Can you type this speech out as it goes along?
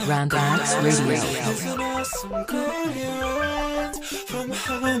Randox Radio. From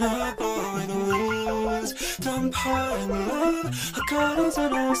heaven above the wings, dumb power and love. Our God is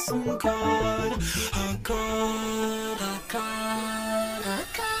an awesome God. Our God, our God, our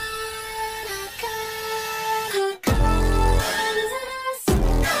God, our God, our God is an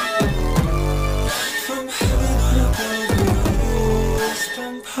awesome God. From heaven above the wings,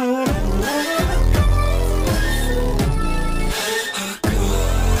 dumb power and love.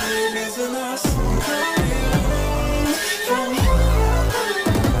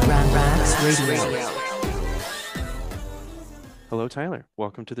 Radio. Hello, Tyler.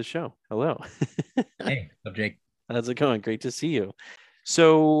 Welcome to the show. Hello. Hey, what's up, Jake? How's it going? Great to see you.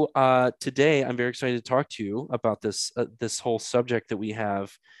 So today, I'm very excited to talk to you about this whole subject that we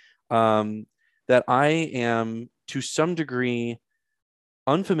have, that I am to some degree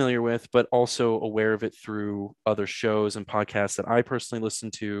unfamiliar with, but also aware of it through other shows and podcasts that I personally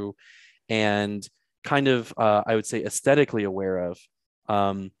listen to, and kind of I would say aesthetically aware of.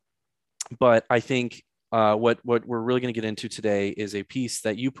 But I think what we're really going to get into today is a piece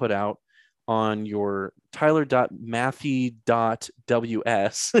that you put out on your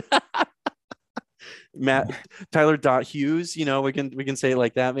tyler.matthew.ws. Tyler.hughes, we can say it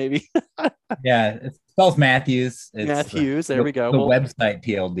like that maybe. Yeah, it spells Matthews. It's Matthews, there we go. The website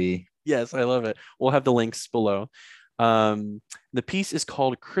TLD. Yes, I love it. We'll have the links below. The piece is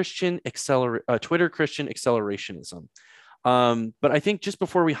called Twitter Christian Accelerationism. But I think just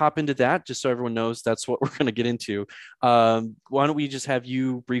before we hop into that, just so everyone knows that's what we're going to get into, why don't we just have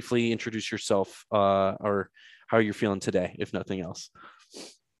you briefly introduce yourself, or how you're feeling today, if nothing else.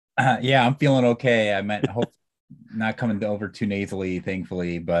 Yeah, I'm feeling okay. I hope not coming over too nasally,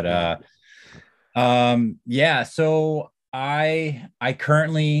 thankfully, but yeah. So I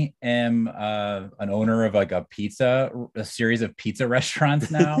currently am an owner of like a series of pizza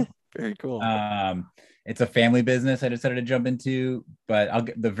restaurants now. Very cool. It's a family business I decided to jump into, but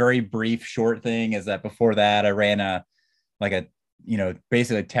the very brief short thing is that before that, I ran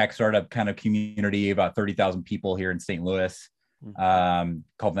basically a tech startup kind of community, about 30,000 people here in St. Louis,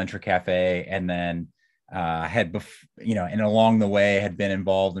 called Venture Cafe. And then and along the way had been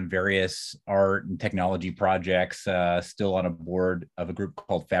involved in various art and technology projects, still on a board of a group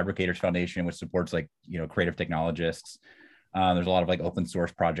called Fabricators Foundation, which supports creative technologists. There's a lot of open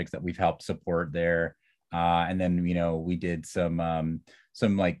source projects that we've helped support there. And then, we did some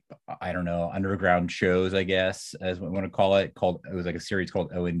underground shows, I guess, as we want to call it. It was like a series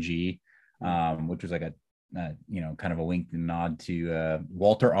called ONG, which was like a kind of a wink and nod to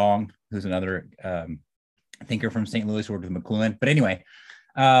Walter Ong, who's another thinker from St. Louis who worked with McLuhan. But anyway,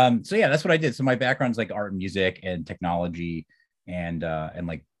 so yeah, that's what I did. So my background's like art and music and technology and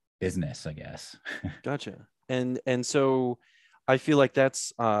like business, I guess. Gotcha. And so I feel like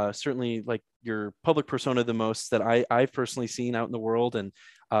that's certainly like your public persona the most that I've personally seen out in the world. And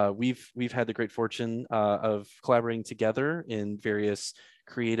we've had the great fortune of collaborating together in various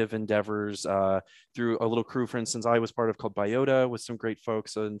creative endeavors through a little crew, for instance, I was part of called Biota with some great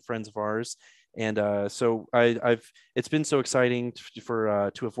folks and friends of ours. And so it's been so exciting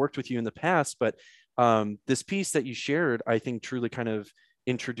to have worked with you in the past. But this piece that you shared, I think truly kind of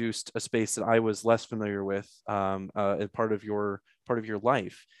introduced a space that I was less familiar with as part of your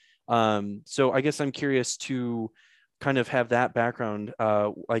life. So I guess I'm curious to kind of have that background.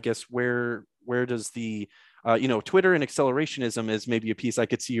 I guess where does the Twitter and accelerationism is maybe a piece I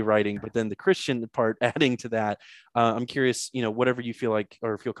could see you writing, but then the Christian part adding to that. I'm curious, whatever you feel like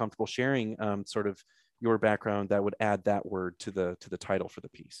or feel comfortable sharing, sort of your background that would add that word to the title for the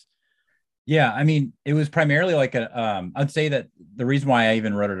piece. Yeah, I mean, it was primarily like I'd say that the reason why I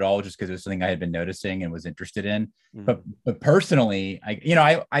even wrote it all was just because it was something I had been noticing and was interested in. Mm-hmm. But personally, I mean,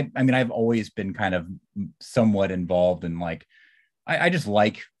 I've always been kind of somewhat involved in I just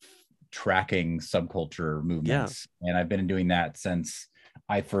like tracking subculture movements. Yeah. And I've been doing that since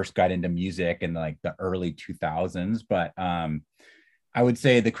I first got into music in the early 2000s. But I would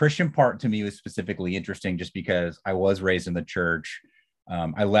say the Christian part to me was specifically interesting just because I was raised in the church.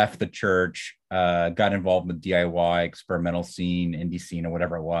 I left the church, got involved with DIY, experimental scene, indie scene, or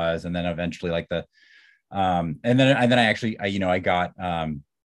whatever it was, and then eventually I got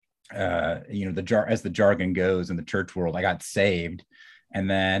as the jargon goes in the church world, I got saved, and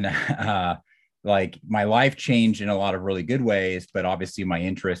then my life changed in a lot of really good ways, but obviously my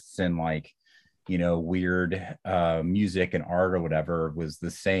interests in weird music and art or whatever was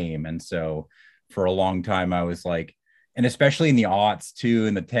the same, and so for a long time I was and especially in the aughts too,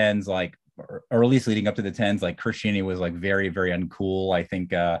 in the tens, or at least leading up to the tens, Christianity was very, very uncool. I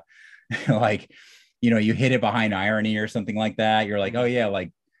think, you hit it behind irony or something like that. You're oh yeah,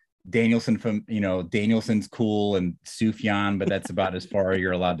 Danielson from, Danielson's cool and Sufjan, but that's about as far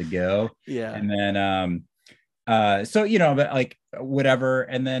you're allowed to go. Yeah. And then so but like whatever.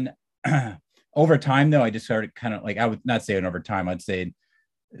 And then over time though, I just started kind of like, I would not say it over time, I'd say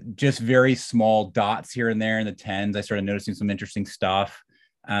just very small dots here and there in the tens. I started noticing some interesting stuff.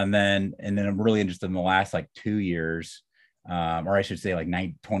 And then I'm really interested in the last like 2 years, or I should say like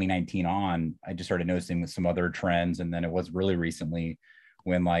 2019 on, I just started noticing some other trends. And then it was really recently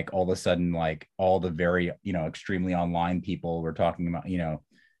when like all of a sudden, like all the very, extremely online people were talking about,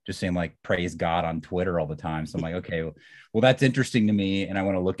 just saying like, praise God on Twitter all the time. So I'm like, okay, well, that's interesting to me. And I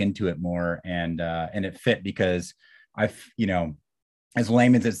want to look into it more. And it fit because as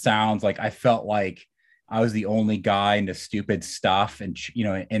lame as it sounds, like I felt like I was the only guy into stupid stuff and,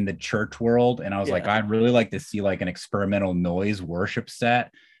 in the church world. And I was like, I'd really like to see like an experimental noise worship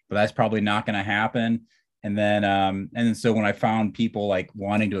set, but that's probably not going to happen. And then so when I found people like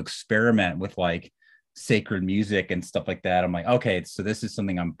wanting to experiment with like sacred music and stuff like that, I'm like, okay, so this is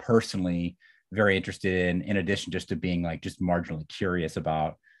something I'm personally very interested in addition just to being like just marginally curious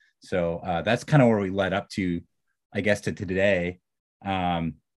about. So that's kind of where we led up to, I guess, to today.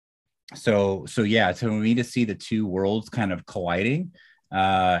 So yeah, so for me to see the two worlds kind of colliding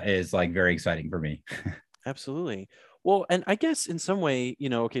is like very exciting for me. Absolutely. Well, and I guess in some way,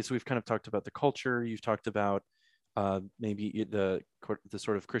 okay, so we've kind of talked about the culture, you've talked about maybe the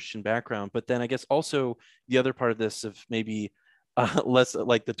sort of Christian background, but then I guess also the other part of this of maybe less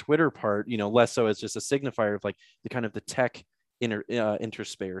like the Twitter part, less so as just a signifier of like the kind of the tech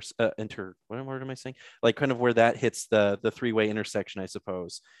interspace, what word am I saying? Like kind of where that hits the three-way intersection, I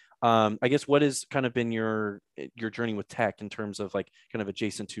suppose. I guess what has kind of been your journey with tech in terms of like kind of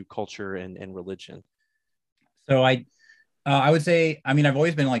adjacent to culture and religion? So I would say, I mean, I've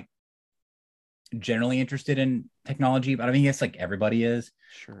always been like generally interested in technology, but I mean, it's like everybody is.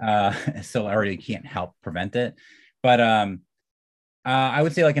 Sure. So I already can't help prevent it. But I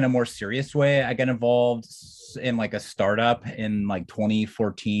would say like in a more serious way, I got involved in like a startup in like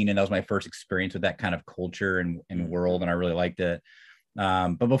 2014. And that was my first experience with that kind of culture and world. And I really liked it.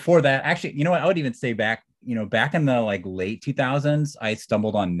 But before that, actually, you know what, I would even say back in the like late 2000s, I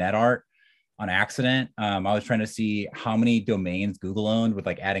stumbled on NetArt on accident. I was trying to see how many domains Google owned with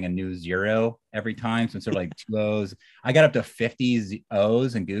like adding a new zero every time. So instead of like 2 O's, I got up to 50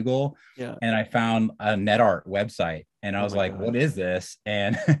 O's in Google. Yeah. And I found a NetArt website and I was like, what is this?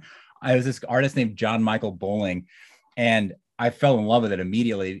 And I was this artist named John Michael Bowling. And I fell in love with it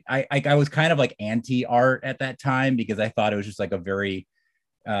immediately. I was kind of like anti-art at that time because I thought it was just like a very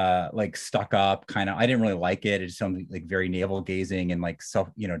like stuck up kind of, I didn't really like it. It's something like very navel gazing and like self,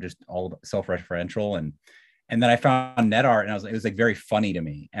 just all self-referential. And then I found NetArt and it was like very funny to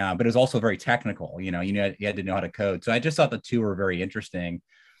me, but it was also very technical. You had to know how to code. So I just thought the two were very interesting.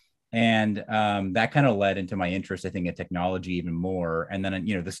 And that kind of led into my interest, I think, in technology even more. And then,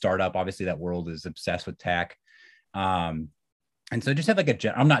 the startup, obviously that world is obsessed with tech. And so I just had like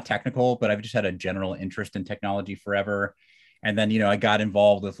I'm not technical, but I've just had a general interest in technology forever. And then, I got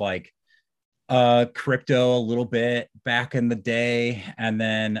involved with like crypto a little bit back in the day. And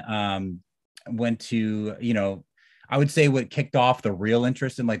then went to, I would say what kicked off the real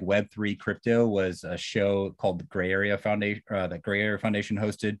interest in like Web3 crypto was a show called the Gray Area Foundation, that Gray Area Foundation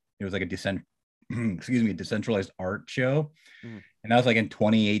hosted. It was like a decentralized art show. And that was like in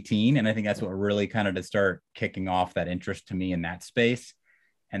 2018. And I think that's what really kind of to start kicking off that interest to me in that space.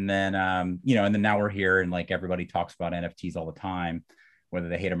 And then, and then now we're here and like everybody talks about NFTs all the time, whether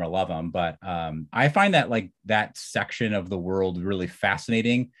they hate them or love them. But I find that like that section of the world really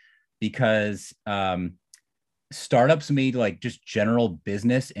fascinating because startups made like just general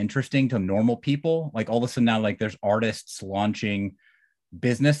business interesting to normal people. Like all of a sudden now, like there's artists launching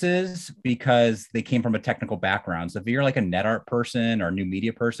businesses because they came from a technical background. So if you're like a NetArt person or a new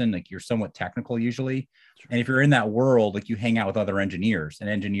media person, like you're somewhat technical usually. Sure. And if you're in that world, like you hang out with other engineers and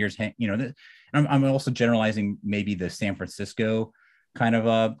engineers, I'm also generalizing maybe the San Francisco kind of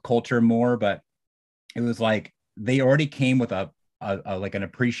a culture more, but it was like they already came with a like an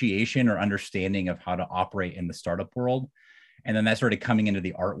appreciation or understanding of how to operate in the startup world. And then that started coming into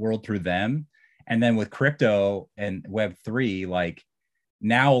the art world through them. And then with crypto and Web3, like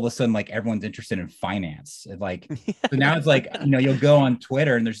now all of a sudden, like everyone's interested in finance. Like, so now it's like, you'll go on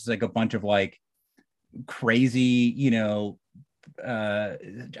Twitter and there's just like a bunch of like crazy, I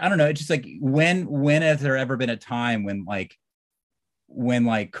don't know. It's just like, when has there ever been a time when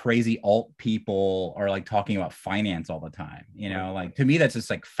crazy alt people are like talking about finance all the time, like to me, that's just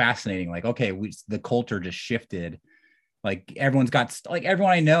like fascinating. Like, okay, the culture just shifted. Like everyone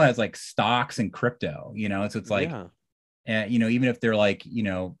I know has like stocks and crypto, so it's like, even if they're like,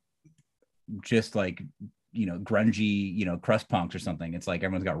 just like, grungy, crust punks or something. It's like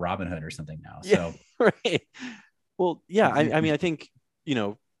everyone's got Robin Hood or something now. Yeah, So right. Well, yeah, I mean, I think,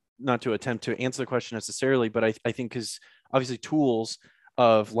 not to attempt to answer the question necessarily, but I think because obviously tools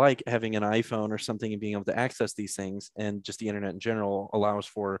of like having an iPhone or something and being able to access these things and just the internet in general allows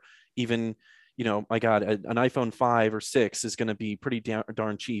for even, my God, an iPhone 5 or 6 is going to be pretty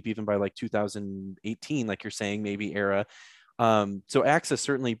darn cheap, even by like 2018, like you're saying, maybe era. So access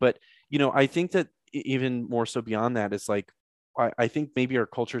certainly, but, I think that even more so beyond that, it's like, I think maybe our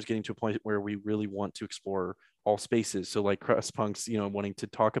culture is getting to a point where we really want to explore all spaces. So like crust punks, wanting to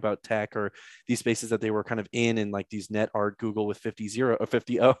talk about tech or these spaces that they were kind of in like these net art Google with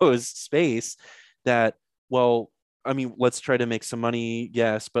 50 O's space that, well, I mean, let's try to make some money.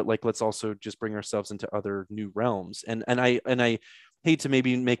 Yes. But like, let's also just bring ourselves into other new realms. And I hate to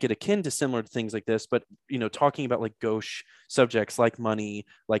maybe make it akin to similar things like this, but, talking about like gauche subjects like money,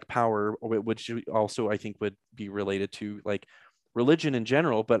 like power, which also I think would be related to like religion in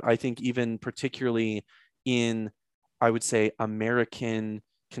general. But I think even particularly in, I would say, American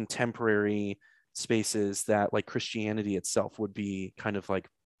contemporary spaces, that like Christianity itself would be kind of like,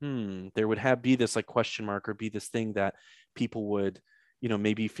 there would be this like question mark or be this thing that people would,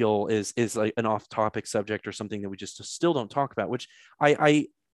 maybe feel is like an off topic subject or something that we just still don't talk about, which I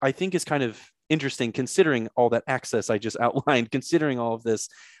think is kind of interesting considering all that access I just outlined, considering all of this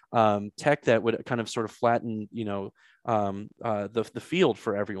tech that would kind of sort of flatten, the field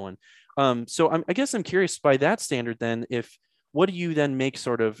for everyone. So I guess I'm curious by that standard, then, what do you then make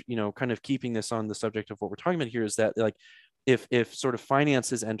sort of, kind of keeping this on the subject of what we're talking about here, is that like, if sort of finance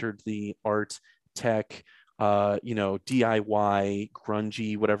has entered the art, tech, DIY,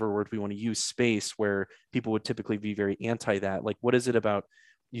 grungy, whatever word we want to use, space where people would typically be very anti that, like, what is it about,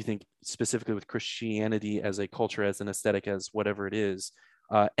 you think, specifically with Christianity as a culture, as an aesthetic, as whatever it is,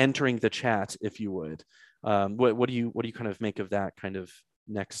 entering the chat, if you would? What do you kind of make of that kind of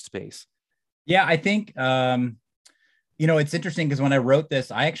next space? Yeah, I think, it's interesting because when I wrote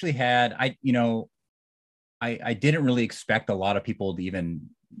this, I actually had, I didn't really expect a lot of people to even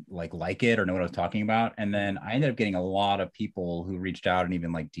like it or know what I was talking about. And then I ended up getting a lot of people who reached out and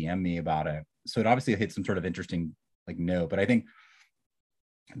even like DM me about it. So it obviously hit some sort of interesting like note, but I think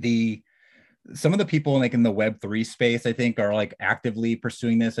some of the people like in the Web3 space, I think, are like actively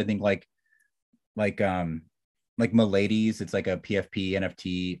pursuing this. I think like Miladies, it's like a PFP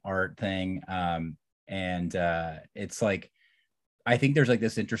NFT art thing. And it's like, I think there's like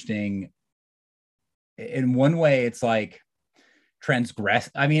this interesting, in one way, it's like transgress.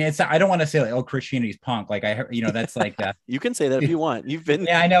 I mean, I don't want to say like, oh, Christianity's punk. Like I heard, that's like that. You can say that if you want. You've been,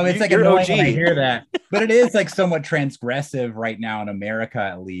 yeah, I know it's like annoying when I hear that, but it is like somewhat transgressive right now in America,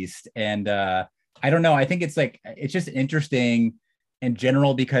 at least. And I don't know. I think it's like, it's just interesting in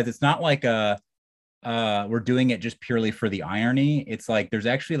general, because it's not like we're doing it just purely for the irony. It's like, there's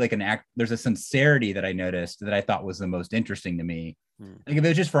actually like there's a sincerity that I noticed that I thought was the most interesting to me. Like if it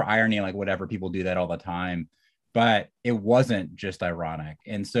was just for irony, like whatever, people do that all the time, but it wasn't just ironic.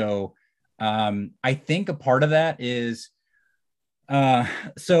 And so I think a part of that is,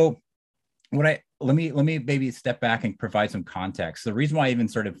 so let me maybe step back and provide some context. The reason why I even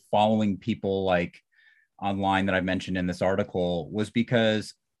started following people like online that I mentioned in this article was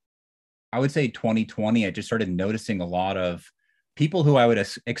because I would say 2020, I just started noticing a lot of people who I would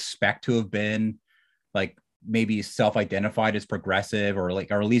expect to have been like maybe self-identified as progressive or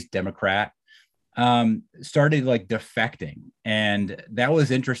at least Democrat, started like defecting. And that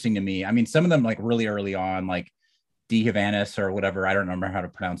was interesting to me. I mean, some of them like really early on, like Dee Havanis or whatever, I don't remember how to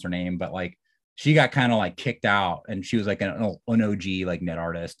pronounce her name, but like she got kind of like kicked out, and she was like an OG like net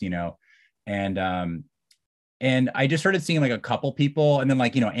artist, and I just started seeing like a couple people, and then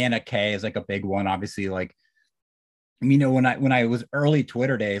like, Anna Kay is like a big one, obviously. Like, when I was early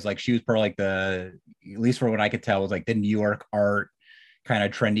Twitter days, like she was probably like at least for what I could tell, was like the New York art kind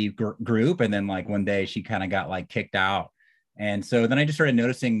of trendy group. And then like one day she kind of got like kicked out. And so then I just started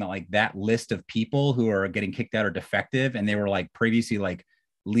noticing that like that list of people who are getting kicked out or defective, and they were like previously like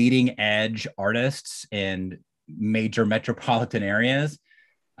leading edge artists in major metropolitan areas.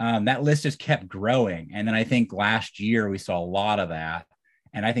 That list just kept growing. And then I think last year we saw a lot of that.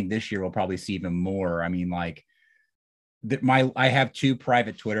 And I think this year we'll probably see even more. I mean, like I have two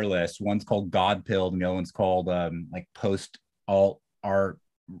private Twitter lists. One's called God Pilled, and the other one's called like Post Alt Art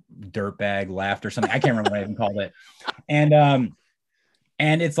Dirtbag Left or something. I can't remember what I even called it. And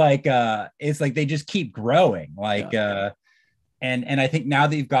it's like they just keep growing. Like and I think now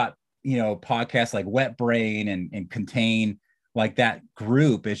that you've got podcasts like Wet Brain and Contain, like that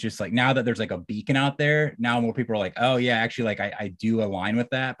group is just like, now that there's like a beacon out there, now more people are like, oh yeah, actually, like I do align with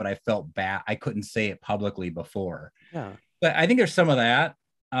that, but I felt bad. I couldn't say it publicly before. Yeah. But I think there's some of that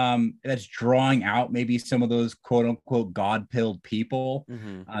that's drawing out maybe some of those quote unquote God pilled people.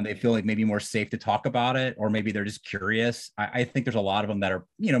 Mm-hmm. They feel like maybe more safe to talk about it, or maybe they're just curious. I think there's a lot of them that are,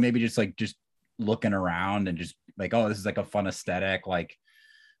 maybe just looking around and just like, oh, this is like a fun aesthetic. Like,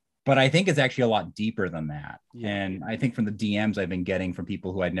 but I think it's actually a lot deeper than that. Yeah. And I think from the DMs I've been getting from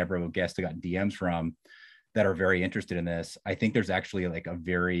people who I'd never have guessed I got DMs from that are very interested in this, I think there's actually like a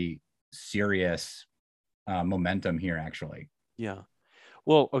very serious momentum here, actually. Yeah.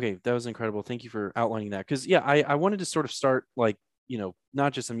 Well, okay, that was incredible. Thank you for outlining that. Because yeah, I wanted to sort of start like,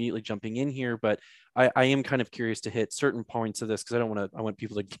 not just immediately jumping in here, but I am kind of curious to hit certain points of this because I want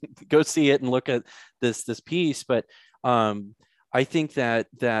people to go see it and look at this piece. But I think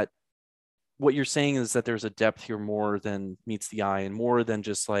that what you're saying is that there's a depth here more than meets the eye, and more than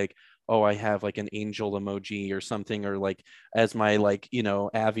just like, oh, I have like an angel emoji or something, or like as my like,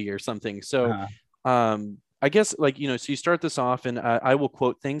 Avi or something. So I guess like, so you start this off, and I will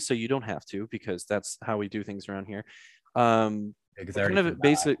quote things so you don't have to, because that's how we do things around here. Because kind of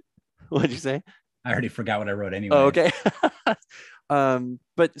basic. What did you say? I already forgot what I wrote anyway. Oh, okay.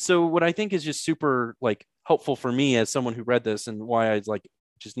 But so what I think is just super like helpful for me as someone who read this, and why I like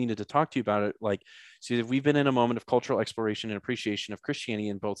just needed to talk to you about it. Like, so we've been in a moment of cultural exploration and appreciation of Christianity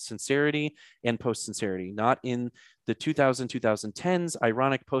in both sincerity and post-sincerity, not in the 2010s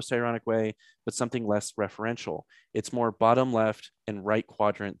ironic, post-ironic way, but something less referential. It's more bottom left and right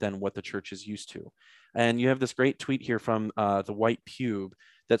quadrant than what the church is used to. And you have this great tweet here from the White Pube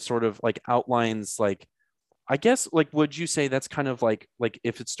that sort of like outlines like, I guess, like, would you say that's kind of like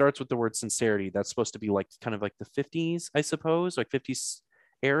if it starts with the word sincerity, that's supposed to be like kind of like the 50s, I suppose, like 50s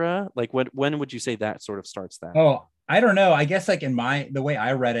era? Like when would you say that sort of starts that? Oh, I don't know. I guess like the way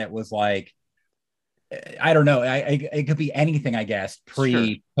I read it was like, I don't know. It could be anything, I guess,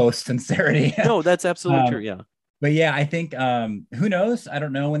 post sincerity. No, that's absolutely true. Yeah. But yeah, I think who knows? I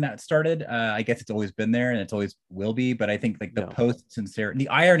don't know when that started. I guess it's always been there and it's always will be. But I think like the post sincerity, the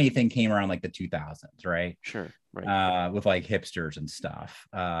irony thing came around like the 2000s, right? Sure. Right. With like hipsters and stuff.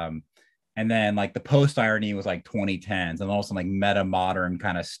 And then like the post irony was like 2010s, and also like meta modern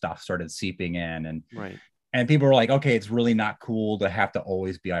kind of stuff started seeping in, and right. And people were like, okay, it's really not cool to have to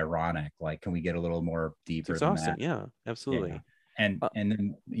always be ironic. Like, can we get a little more deeper than that? Yeah, absolutely. Yeah. And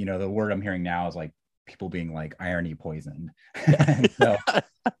then the word I'm hearing now is like people being like irony poisoned. So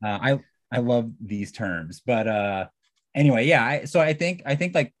I love these terms, but anyway, yeah. I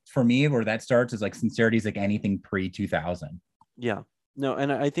think like for me, where that starts is like sincerity is like anything pre 2000. Yeah. No,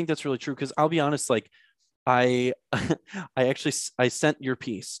 and I think that's really true, because I'll be honest, like I sent your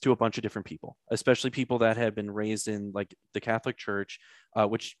piece to a bunch of different people, especially people that had been raised in like the Catholic Church,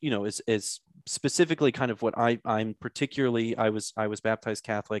 which is specifically kind of what I'm particularly. I was baptized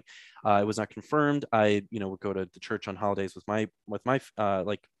Catholic. I was not confirmed. I would go to the church on holidays with my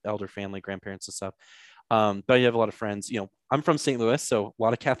like elder family, grandparents and stuff. But I have a lot of friends. I'm from St. Louis, so a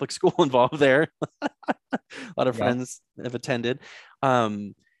lot of Catholic school involved there. A lot of friends have attended.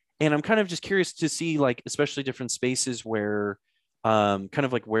 And I'm kind of just curious to see, like, especially different spaces where kind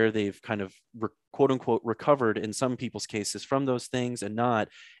of like where they've kind of quote unquote recovered in some people's cases from those things and not,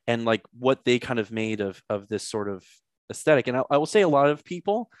 and like what they kind of made of this sort of aesthetic. And I will say a lot of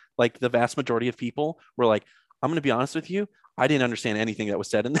people, like the vast majority of people, were like, I'm going to be honest with you, I didn't understand anything that was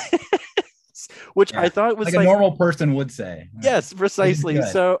said in this. Which I thought was like a normal person would say. Yes, precisely.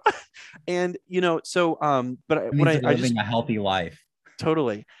 So, and but when I just a healthy life.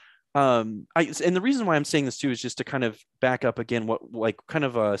 Totally. And the reason why I'm saying this too is just to kind of back up again, what like kind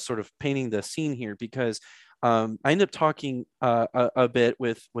of sort of painting the scene here, because I ended up talking a bit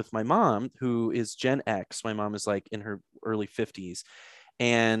with my mom, who is Gen X. My mom is like in her early 50s,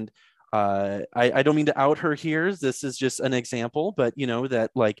 and I don't mean to out her here. This is just an example, but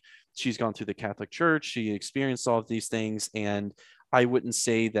that like she's gone through the Catholic Church, she experienced all of these things, and I wouldn't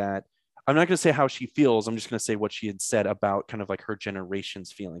say that. I'm not going to say how she feels. I'm just going to say what she had said about kind of like her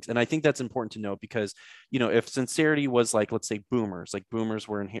generation's feelings. And I think that's important to note because, if sincerity was like, let's say boomers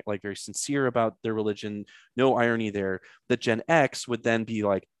were like very sincere about their religion, no irony there, that Gen X would then be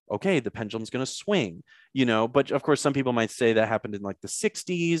like, okay, the pendulum's going to swing, but of course, some people might say that happened in like the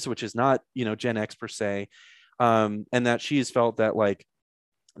 60s, which is not, Gen X per se. And that she has felt that like,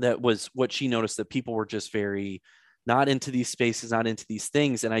 that was what she noticed, that people were just very not into these spaces, not into these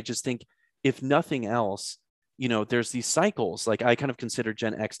things. And I just think, if nothing else, there's these cycles. Like I kind of consider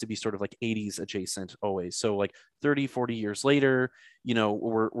Gen X to be sort of like 80s adjacent always. So like 30, 40 years later,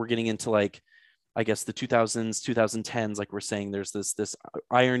 we're getting into like, I guess the 2000s, 2010s, like we're saying, there's this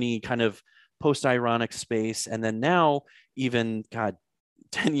irony kind of post-ironic space. And then now, even God,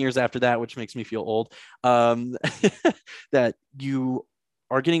 10 years after that, which makes me feel old, that you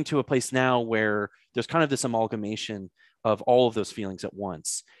are getting to a place now where there's kind of this amalgamation of all of those feelings at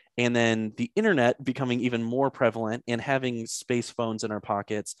once. And then the internet becoming even more prevalent and having space phones in our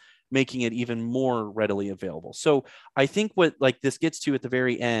pockets, making it even more readily available. So I think what like this gets to at the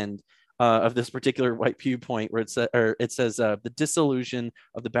very end of this particular white viewpoint, where it says the disillusion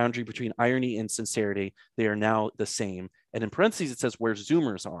of the boundary between irony and sincerity, they are now the same. And in parentheses, it says where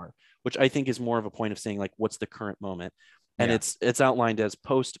Zoomers are, which I think is more of a point of saying like, what's the current moment? And Yeah. it's outlined as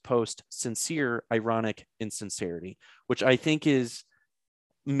post, sincere, ironic, insincerity, which I think is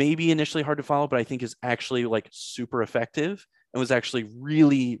maybe initially hard to follow, but I think is actually like super effective and was actually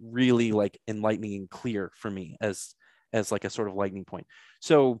really, really like enlightening and clear for me as like a sort of lightning point.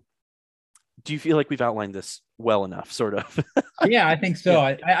 So do you feel like we've outlined this well enough, sort of? Yeah, I think so.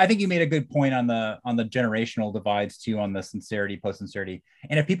 Yeah. I think you made a good point on the generational divides too, on the sincerity, post sincerity.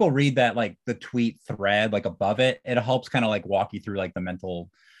 And if people read that, like the tweet thread, like above it, it helps kind of like walk you through like the mental,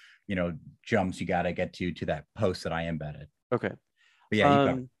 jumps you got to get to that post that I embedded. Okay. But yeah, you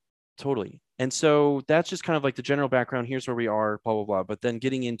got it. Totally. And so that's just kind of like the general background. Here's where we are, blah, blah, blah. But then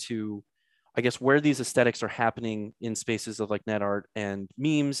getting into, I guess, where these aesthetics are happening in spaces of like net art and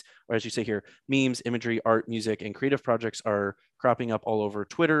memes, or as you say here, memes, imagery, art, music, and creative projects are cropping up all over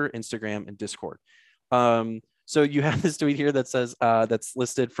Twitter, Instagram, and Discord. So you have this tweet here that says, that's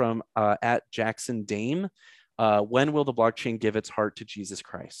listed from at Jackson Dame. When will the blockchain give its heart to Jesus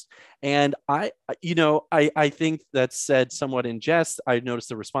Christ? And I think that's said somewhat in jest. I noticed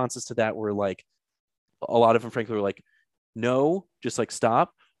the responses to that were like, a lot of them, frankly, were like, no, just like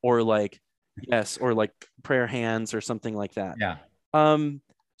stop, or like, yes, or like prayer hands or something like that. Yeah.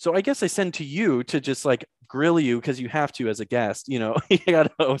 So I guess I send to you to just like grill you, because you have to as a guest, you got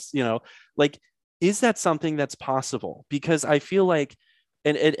to host, like, is that something that's possible? Because I feel like,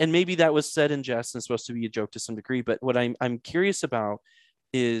 and maybe that was said in jest and supposed to be a joke to some degree, but what I'm curious about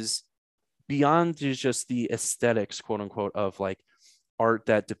is beyond just the aesthetics, quote unquote, of like art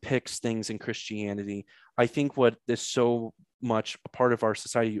that depicts things in Christianity. I think what is so much a part of our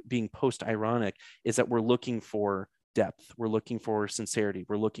society being post-ironic is that we're looking for depth, we're looking for sincerity,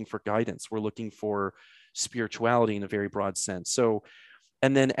 we're looking for guidance, we're looking for spirituality in a very broad sense. So,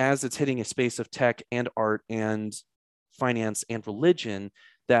 and then as it's hitting a space of tech and art and finance and religion,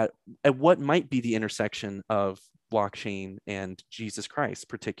 that at what might be the intersection of blockchain and Jesus Christ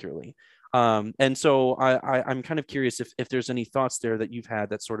particularly. And so I'm kind of curious if there's any thoughts there that you've had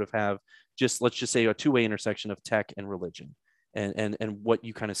that sort of have just, let's just say, a two-way intersection of tech and religion, and what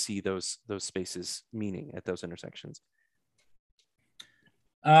you kind of see those spaces meaning at those intersections.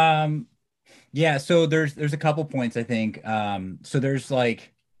 Yeah, so there's a couple points, I think. So there's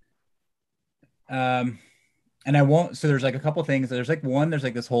like and I won't, so there's like a couple things. There's like one, there's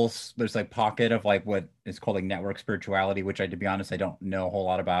like this whole, there's like pocket of like what is called like network spirituality, which to be honest, I don't know a whole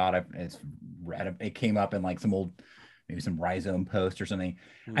lot about. It's read, it came up in like some old, maybe some Rhizome post or something.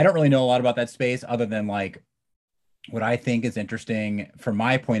 I don't really know a lot about that space other than like what I think is interesting from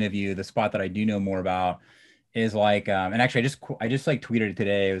my point of view. The spot that I do know more about is like, and actually I just like tweeted it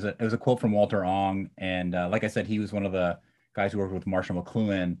today. It was a quote from Walter Ong. And like I said, he was one of the guys who worked with Marshall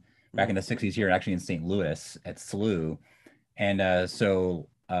McLuhan back in the 60s here, actually in St. Louis at SLU. And so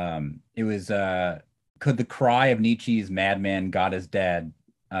it was, could the cry of Nietzsche's madman, God is dead,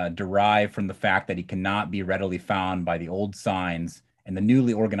 derive from the fact that he cannot be readily found by the old signs and the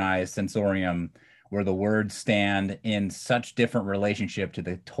newly organized sensorium, where the words stand in such different relationship to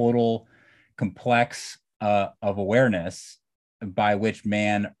the total complex of awareness by which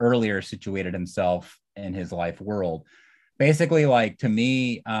man earlier situated himself in his life world. Basically, like, to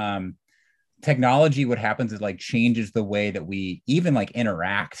me, technology, what happens is like changes the way that we even like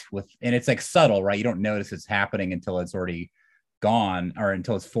interact with, and it's like subtle, right? You don't notice it's happening until it's already gone or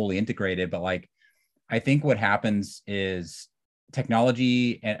until it's fully integrated. But like, I think what happens is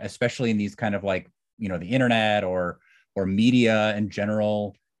technology, and especially in these kind of like, you know, the internet or media in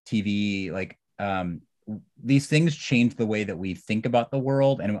general, TV, like these things change the way that we think about the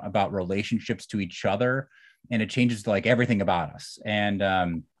world and about relationships to each other. And it changes like everything about us. And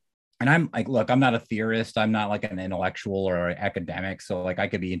I'm like, look, I'm not a theorist. I'm not like an intellectual or an academic. So like I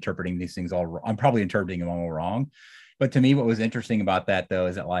could be interpreting these things I'm probably interpreting them all wrong. But to me, what was interesting about that though,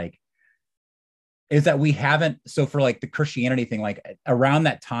 is that we haven't, so for like the Christianity thing, like around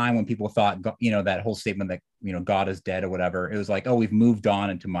that time when people thought, you know, that whole statement that, you know, God is dead or whatever, it was like, oh, we've moved on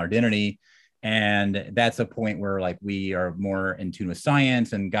into modernity. And that's a point where like we are more in tune with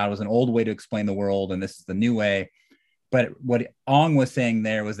science, and God was an old way to explain the world, and this is the new way. But what Ong was saying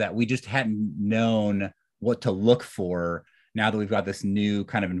there was that we just hadn't known what to look for now that we've got this new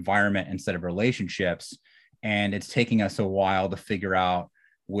kind of environment instead of relationships. And it's taking us a while to figure out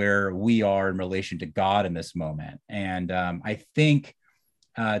where we are in relation to God in this moment. And I think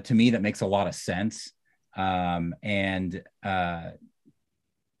to me, that makes a lot of sense. There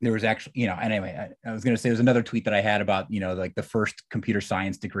was actually, anyway, I was going to say, there's another tweet that I had about, like the first computer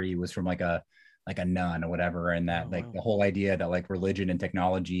science degree was from like a nun or whatever. And that the whole idea that like religion and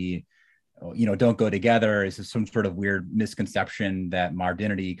technology, don't go together is some sort of weird misconception that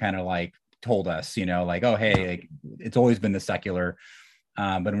modernity kind of like told us, like, oh, hey, like, it's always been the secular.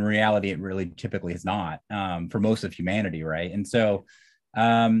 But in reality, it really typically is not for most of humanity. Right. And so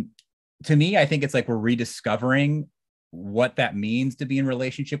to me, I think it's like we're rediscovering what that means to be in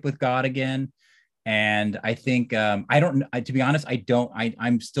relationship with God again. And I think to be honest,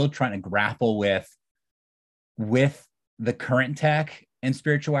 I'm still trying to grapple with the current tech and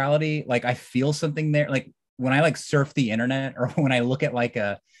spirituality. Like I feel something there. Like when I like surf the internet or when I look at like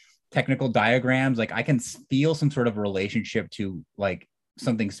a technical diagrams, like I can feel some sort of relationship to like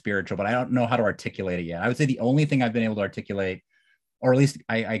something spiritual, but I don't know how to articulate it yet. I would say the only thing I've been able to articulate, or at least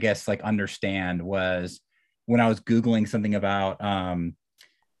I guess like understand, was when I was Googling something about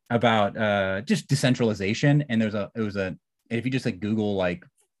just decentralization. And if you just like Google like,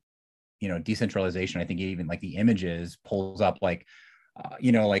 decentralization, I think even like the images pulls up like,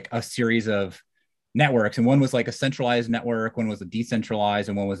 like a series of networks. And one was like a centralized network, one was a decentralized,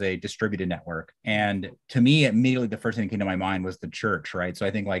 and one was a distributed network. And to me, immediately the first thing that came to my mind was the church, right? So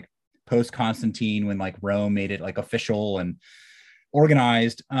I think like post Constantine, when like Rome made it like official and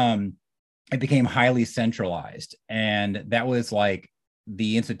organized, it became highly centralized. And that was like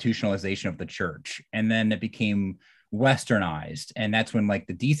the institutionalization of the church. And then it became westernized. And that's when like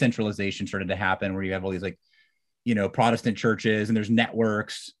the decentralization started to happen, where you have all these like, Protestant churches, and there's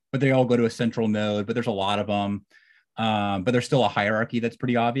networks, but they all go to a central node, but there's a lot of them. But there's still a hierarchy that's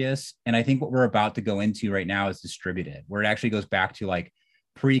pretty obvious. And I think what we're about to go into right now is distributed, where it actually goes back to like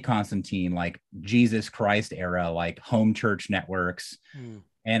pre-Constantine, like Jesus Christ era, like home church networks.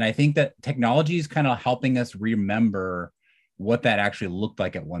 And I think that technology is kind of helping us remember what that actually looked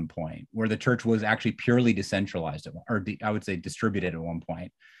like at one point, where the church was actually purely decentralized, I would say distributed at one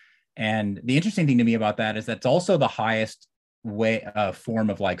point. And the interesting thing to me about that is that's also the highest form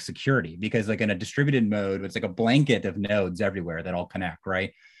of like security, because like in a distributed mode, it's like a blanket of nodes everywhere that all connect, right?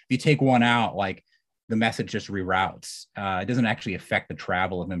 If you take one out, like the message just reroutes. It doesn't actually affect the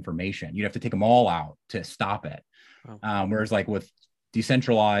travel of information. You'd have to take them all out to stop it. Whereas like with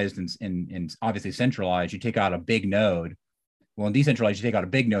decentralized and obviously centralized, you take out a big node. Well, in decentralized, you take out a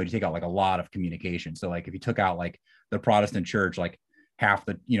big node, you take out like a lot of communication. So like if you took out like the Protestant church, like half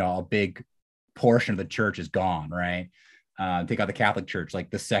the, a big portion of the church is gone, right? Take out the Catholic church, like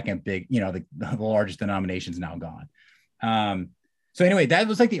the second big, the largest denomination is now gone. So anyway, that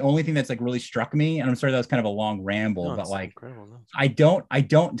was like the only thing that's like really struck me. And I'm sorry, that was kind of a long ramble, but like, I don't,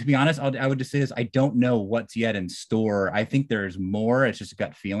 to be honest, I would just say this. I don't know what's yet in store. I think there's more. It's just a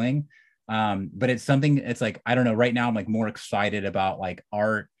gut feeling. But it's something, it's like, I don't know, right now I'm like more excited about like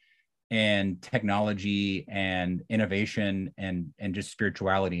art and technology and innovation and just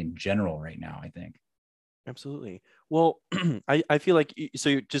spirituality in general right now, I think. Absolutely. Well, I feel like,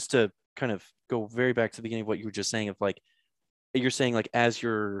 so just to kind of go very back to the beginning of what you were just saying, of like, you're saying like, as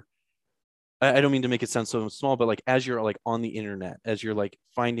you're, I don't mean to make it sound so small, but like as you're like on the internet, as you're like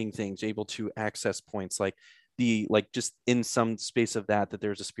finding things, able to access points, like just in some space of that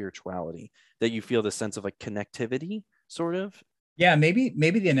there's a spirituality, that you feel the sense of like connectivity, sort of. Yeah, maybe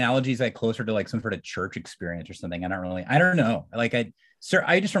the analogy is like closer to like some sort of church experience or something. I don't know. Like I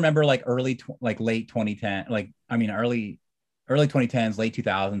just remember like late 2010, early 2010s, late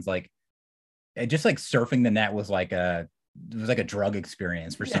 2000s, like it just like surfing the net was like it was like a drug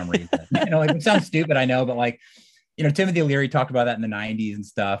experience for some reason. Like it sounds stupid, I know, but like, Timothy Leary talked about that in the 90s and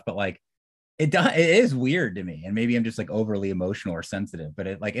stuff, but like it is weird to me, and maybe I'm just like overly emotional or sensitive, but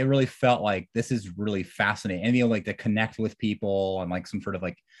it really felt like this is really fascinating, and like to connect with people on like some sort of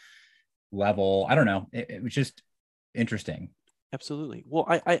like level. I don't know. It was just interesting. Absolutely. Well,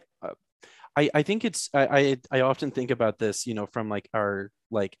 I think it's, I often think about this, from like our,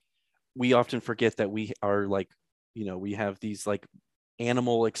 like, we often forget that we are like, we have these like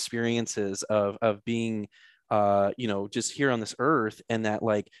animal experiences of being, just here on this earth, and that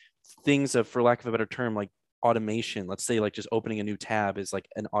like things of, for lack of a better term, like automation, let's say like just opening a new tab is like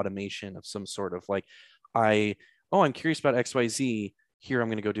an automation of some sort of like, I'm curious about XYZ. here, I'm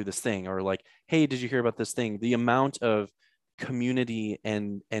going to go do this thing, or like, hey, did you hear about this thing? The amount of community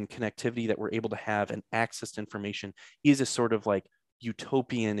and connectivity that we're able to have and access to information is a sort of like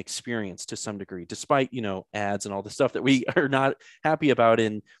utopian experience to some degree, despite, you know, ads and all the stuff that we are not happy about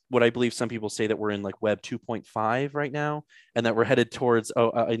in what I believe some people say that we're in like web 2.5 right now, and that we're headed towards,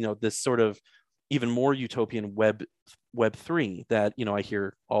 you know, this sort of even more utopian web 3 that, you know, I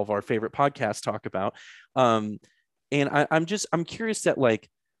hear all of our favorite podcasts talk about. And I'm curious that, like,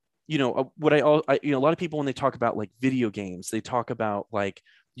 you know, you know, a lot of people, when they talk about like video games, they talk about like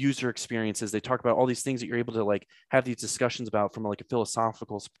user experiences, they talk about all these things that you're able to like have these discussions about from like a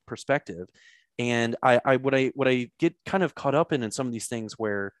philosophical perspective. And what I get kind of caught up in some of these things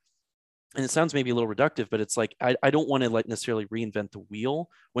where, and it sounds maybe a little reductive, but it's like, I don't want to like necessarily reinvent the wheel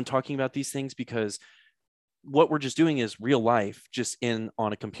when talking about these things, because what we're just doing is real life just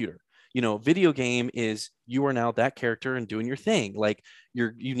on a computer. You know, video game is, you are now that character and doing your thing. Like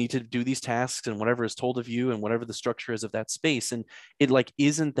you need to do these tasks and whatever is told of you and whatever the structure is of that space. And it like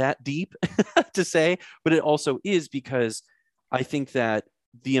isn't that deep to say, but it also is, because I think that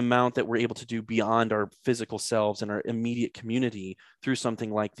the amount that we're able to do beyond our physical selves and our immediate community through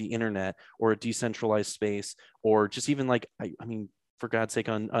something like the internet or a decentralized space, or just even like, I mean, for God's sake,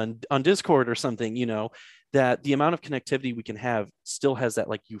 on Discord or something, you know, that the amount of connectivity we can have still has that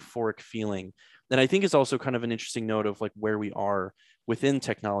like euphoric feeling. And I think is also kind of an interesting note of like where we are within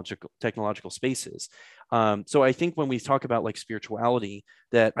technological spaces. So I think when we talk about like spirituality,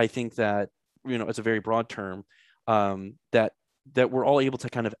 that I think that, you know, it's a very broad term, that we're all able to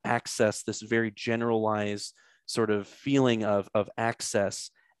kind of access this very generalized sort of feeling of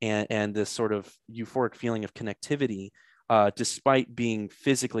access and this sort of euphoric feeling of connectivity, despite being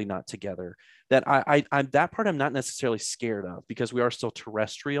physically not together. That I'm that part I'm not necessarily scared of, because we are still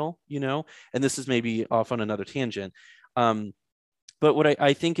terrestrial, you know, and this is maybe off on another tangent. But what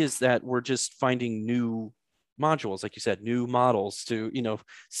I think is that we're just finding new modules, like you said, new models to, you know,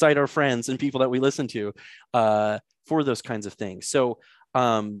 cite our friends and people that we listen to for those kinds of things. So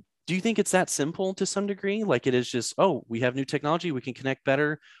do you think it's that simple to some degree? Like it is just, oh, we have new technology, we can connect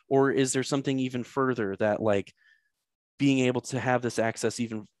better? Or is there something even further that like being able to have this access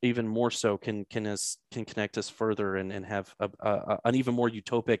even more so can connect us further and have an even more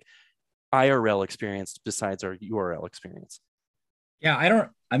utopic IRL experience besides our URL experience? Yeah, I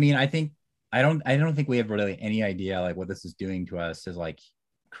don't think we have really any idea like what this is doing to us as like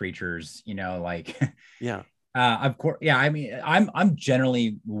creatures, you know, like yeah. Of course, yeah. I mean, I'm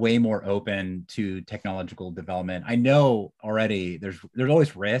generally way more open to technological development. I know already there's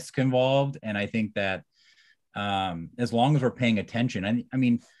always risk involved, and I think that as long as we're paying attention, I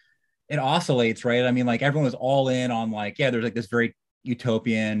mean, it oscillates, right? I mean, like everyone was all in on like, yeah, there's like this very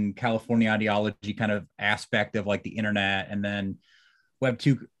utopian California ideology kind of aspect of like the internet, and then Web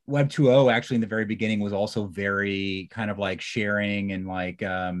 2.0 actually in the very beginning was also very kind of like sharing and like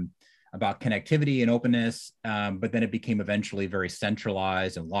about connectivity and openness, but then it became eventually very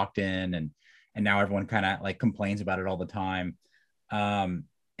centralized and locked in, and now everyone kind of like complains about it all the time.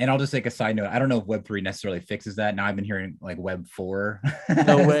 And I'll just take a side note. I don't know if Web 3 necessarily fixes that. Now I've been hearing like Web 4.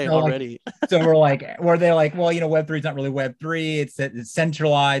 No way, so already. So where they're like, well, you know, Web 3 is not really Web 3. It's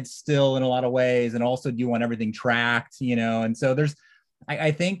centralized still in a lot of ways. And also, do you want everything tracked, you know? And so there's,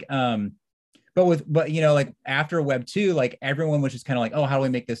 I think, but you know, like after Web 2, like everyone was just kind of like, oh, how do we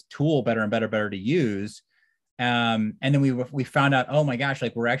make this tool better and better to use? And then we found out, oh my gosh,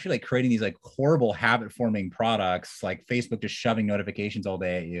 like we're actually like creating these like horrible habit forming products, like Facebook just shoving notifications all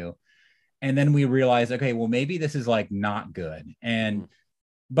day at you. And then we realized, okay, well, maybe this is like not good. And,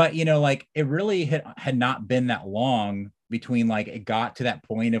 but you know, like it really had not been that long between like it got to that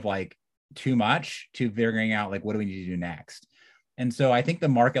point of like too much to figuring out like, what do we need to do next? And so I think the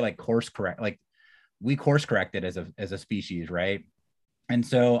market like we course corrected as a species, right? And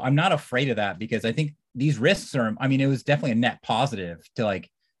so I'm not afraid of that, because I think these risks are, I mean, it was definitely a net positive to like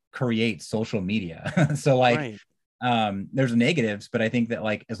create social media. So like, right. There's negatives, but I think that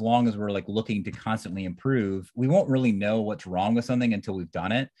like, as long as we're like looking to constantly improve, we won't really know what's wrong with something until we've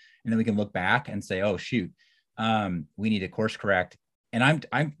done it. And then we can look back and say, oh shoot, we need to course correct. And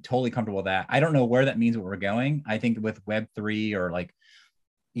I'm totally comfortable with that. I don't know where that means what we're going. I think with Web3 or like,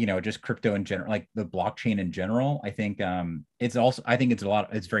 you know, just crypto in general, like the blockchain in general, I think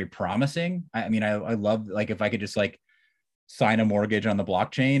it's very promising. I mean, I love like if I could just like sign a mortgage on the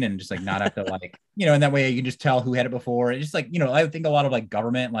blockchain and just like not have to like, you know, and that way you can just tell who had it before. It's just like, you know, I think a lot of like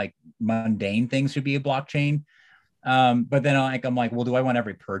government, like mundane things should be a blockchain. But then I'm like, well, do I want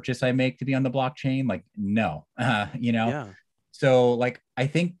every purchase I make to be on the blockchain? Like, no, you know? Yeah. So like, I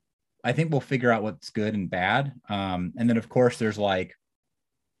think we'll figure out what's good and bad. And then of course there's like,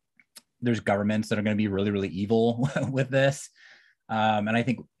 there's governments that are going to be really, really evil with this. And I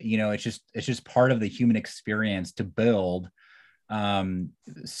think, it's just part of the human experience to build,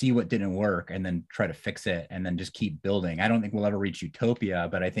 see what didn't work and then try to fix it and then just keep building. I don't think we'll ever reach utopia,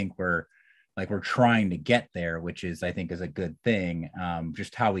 but I think we're trying to get there, which is, I think, is a good thing.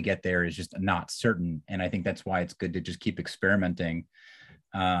 Just how we get there is just not certain. And I think that's why it's good to just keep experimenting,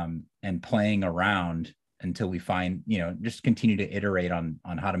 and playing around until we find, just continue to iterate on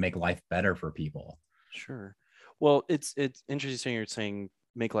how to make life better for people. Sure. Well, it's interesting you're saying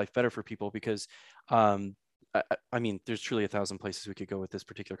make life better for people, because I mean, there's truly 1,000 places we could go with this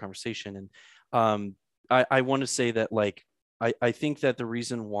particular conversation. And I want to say that, like, I think that the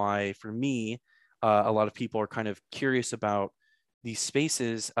reason why, for me, a lot of people are kind of curious about these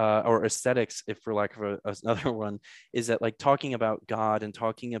spaces, or aesthetics, if for lack of another one, is that, like, talking about God and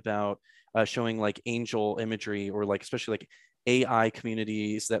talking about showing like angel imagery, or like especially like AI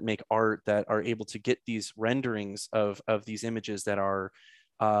communities that make art that are able to get these renderings of these images that are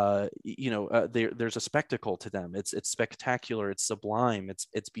there's a spectacle to them. It's spectacular, it's sublime,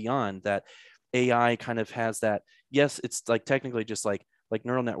 it's beyond that. AI kind of has that. Yes, it's like technically just like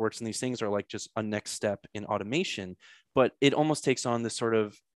neural networks and these things are like just a next step in automation, but it almost takes on this sort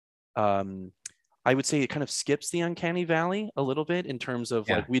of I would say it kind of skips the uncanny valley a little bit, in terms of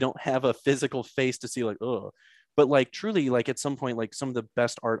like, we don't have a physical face to see, like, oh, but like truly, like at some point, like some of the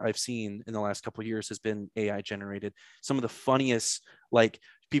best art I've seen in the last couple of years has been AI generated. Some of the funniest, like,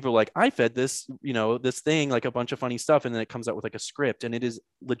 people are like, I fed this, this thing like a bunch of funny stuff, and then it comes out with like a script, and it is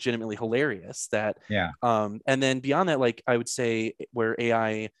legitimately hilarious. That and then beyond that, like I would say where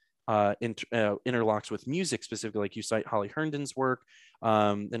AI interlocks with music specifically, like you cite Holly Herndon's work,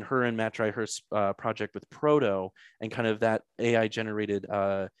 and her and Matt Dryhurst's project with Proto, and kind of that AI generated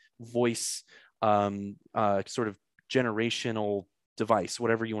voice sort of generational device,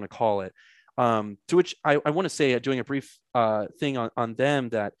 whatever you want to call it. To which I want to say, doing a brief thing on them,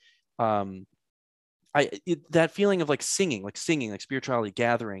 that that feeling of like singing, like spirituality,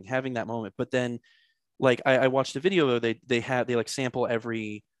 gathering, having that moment. But then, like I watched a video, though, they like sample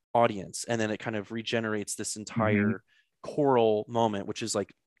every audience, and then it kind of regenerates this entire choral moment, which is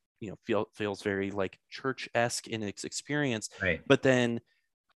like, feels very like church-esque in its experience. Right. But then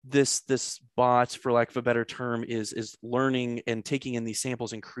this bot, for lack of a better term, is learning and taking in these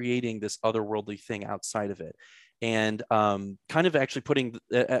samples and creating this otherworldly thing outside of it, and kind of actually putting,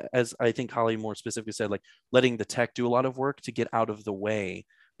 as I think Holly more specifically said, like letting the tech do a lot of work to get out of the way,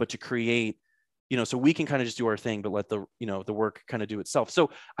 but to create, so we can kind of just do our thing, but let the the work kind of do itself. So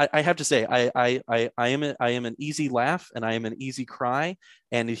I have to say, I am an easy laugh, and I am an easy cry,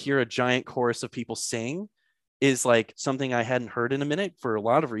 and to hear a giant chorus of people sing is like something I hadn't heard in a minute, for a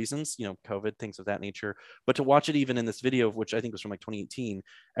lot of reasons, COVID, things of that nature. But to watch it even in this video, which I think was from like 2018,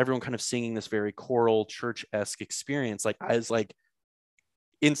 everyone kind of singing this very choral church-esque experience, like I was like,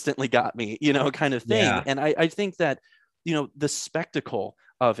 instantly got me, kind of thing. Yeah. And I think that, the spectacle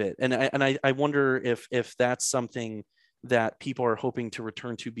of it, and I wonder if that's something that people are hoping to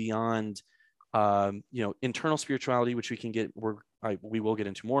return to beyond, internal spirituality, which we will get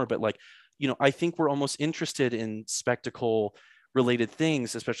into more, but like, I think we're almost interested in spectacle related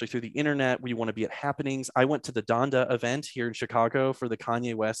things, especially through the internet. We want to be at happenings. I went to the Donda event here in Chicago for the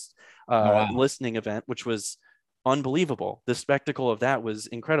Kanye West listening event, which was unbelievable. The spectacle of that was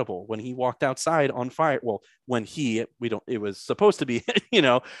incredible. When he walked outside on fire, well, it was supposed to be,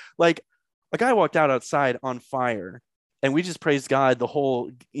 like a guy walked outside on fire, and we just praised God the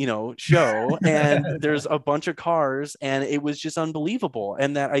whole, show. And there's a bunch of cars, and it was just unbelievable.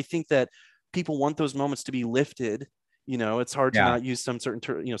 And that I think that people want those moments to be lifted. It's hard to not use some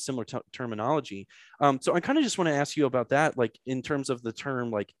certain, similar terminology. So I kind of just want to ask you about that, like in terms of the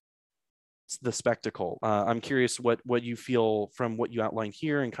term, like the spectacle. I'm curious what you feel from what you outlined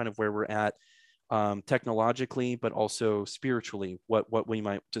here, and kind of where we're at technologically, but also spiritually, what we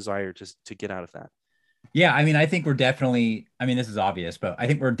might desire to get out of that. Yeah, I mean, I think we're definitely, this is obvious, but I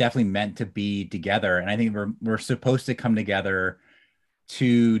think we're definitely meant to be together. And I think we're supposed to come together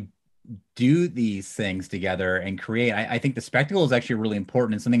to do these things together and create. I think the spectacle is actually really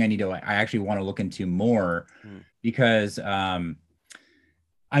important, and something I actually want to look into more, because, okay,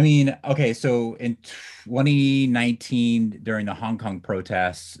 so in 2019, during the Hong Kong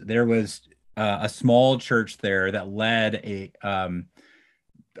protests, there was a small church there that led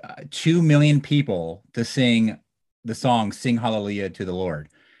 2 million people to sing the song "Sing Hallelujah to the Lord,"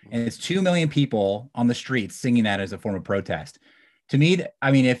 and it's 2 million people on the streets singing that as a form of protest. To me,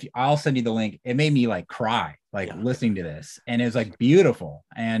 if I'll send you the link, it made me like cry, listening to this, and it was like beautiful.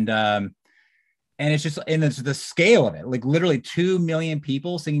 And and it's just, and it's the scale of it, like literally 2 million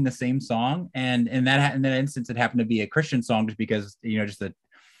people singing the same song. And in that instance, it happened to be a Christian song just because, you know, just the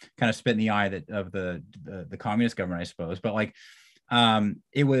kind of spit in the eye of the communist government, I suppose. But like,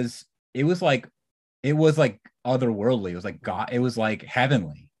 it was like, it was like otherworldly. It was like God, it was like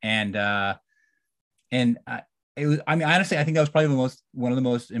heavenly. It was, I mean, honestly, I think that was probably one of the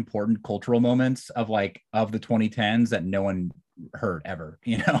most important cultural moments of the 2010s that no one heard ever,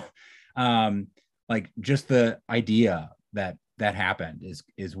 you know. Like just the idea that happened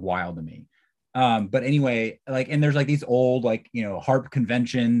is wild to me. But anyway, like, and there's like these old, like, you know, harp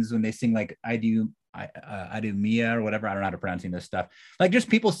conventions when they sing like I do Mia or whatever. I don't know how to pronounce this stuff. Like just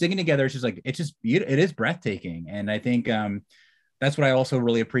people singing together. It's just like, it is breathtaking. And I think that's what I also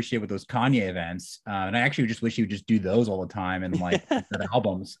really appreciate with those Kanye events. And I actually just wish he would just do those all the time and like the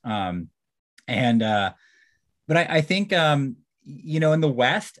albums. But I think, you know, in the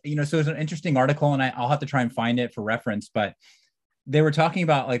West, you know, so there's an interesting article, and I'll have to try and find it for reference, but they were talking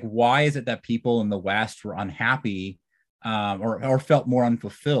about like, why is it that people in the West were unhappy or felt more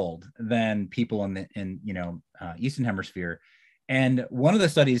unfulfilled than people in you know, Eastern Hemisphere. And one of the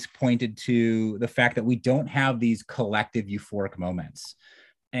studies pointed to the fact that we don't have these collective euphoric moments.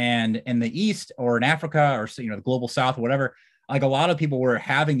 And in the East or in Africa or, you know, the global South or whatever, like a lot of people were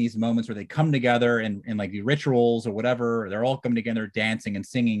having these moments where they come together and like the rituals or whatever, they're all coming together, dancing and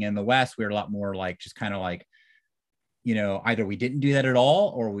singing. In the West, we're a lot more like, just kind of like, you know, either we didn't do that at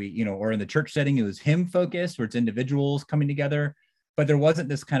all, or we, you know, or in the church setting, it was hymn focused where it's individuals coming together, but there wasn't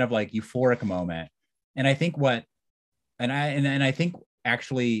this kind of like euphoric moment. And I think I think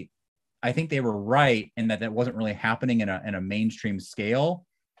actually, I think they were right in that wasn't really happening in a mainstream scale.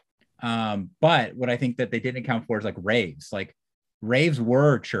 But what I think that they didn't account for is like raves. Like raves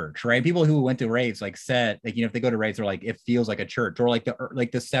were church, right? People who went to raves like said, like, you know, if they go to raves, they're like, it feels like a church, or like the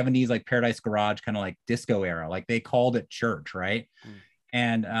 70s, like Paradise Garage, kind of like disco era, like they called it church, right?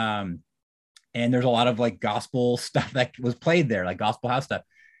 And there's a lot of like gospel stuff that was played there, like gospel house stuff,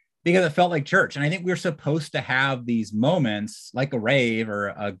 because it felt like church. And I think we're supposed to have these moments like a rave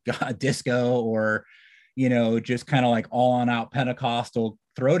or a disco, or, you know, just kind of like all on out Pentecostal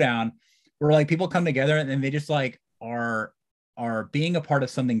throwdown, where like people come together and they just like are being a part of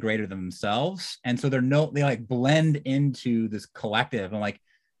something greater than themselves. And so they like blend into this collective. And like,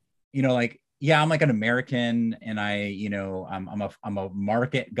 you know, like, yeah, I'm like an American, and I, you know, I'm a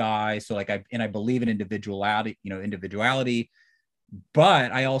market guy. So like I believe in individuality,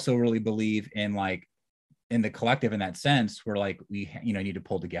 but I also really believe in like in the collective, in that sense where like we, you know, need to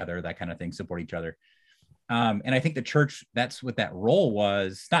pull together, that kind of thing, support each other. And I think the church, that's what that role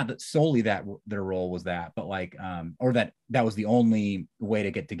was. Not that solely that their role was that, but like, or that was the only way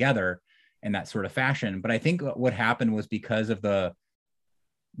to get together in that sort of fashion. But I think what happened was because of the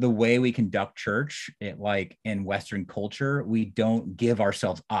way we conduct church, it like in Western culture, we don't give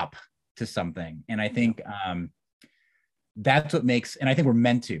ourselves up to something. And I think that's what makes, and I think we're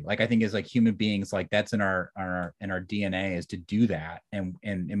meant to, like, I think as like human beings, like that's in our DNA, is to do that. And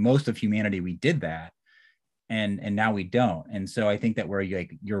in most of humanity, we did that. And now we don't. And so I think that we're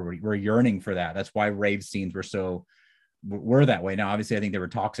yearning for that. That's why rave scenes were that way. Now, obviously, I think they were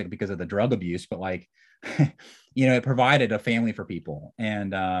toxic because of the drug abuse, but like, you know, it provided a family for people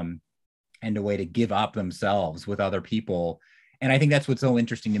and a way to give up themselves with other people. And I think that's what's so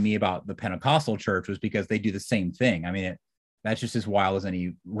interesting to me about the Pentecostal church, was because they do the same thing. I mean, that's just as wild as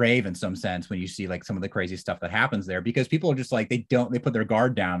any rave in some sense, when you see like some of the crazy stuff that happens there, because people are just like, they put their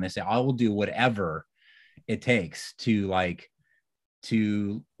guard down. They say, I will do whatever it takes to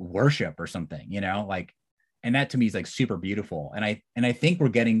worship or something, you know, like, and that to me is like super beautiful. And I think we're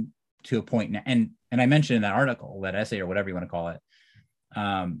getting to a point now, and I mentioned in that article, that essay, or whatever you want to call it,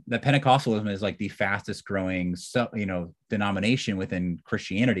 that Pentecostalism is like the fastest growing, denomination within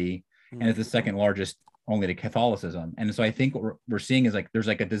Christianity, and it's the second largest only to Catholicism. And so I think what we're seeing is like, there's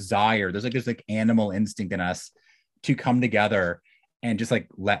like a desire, there's like this like animal instinct in us to come together and just like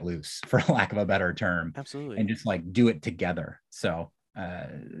let loose, for lack of a better term. Absolutely. And just like do it together. So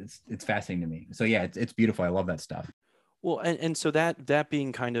it's fascinating to me. So yeah, it's beautiful. I love that stuff. Well, and so that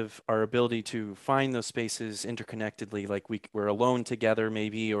being kind of our ability to find those spaces interconnectedly, like we're alone together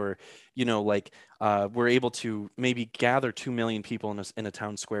maybe, or, you know, like we're able to maybe gather 2 million people in a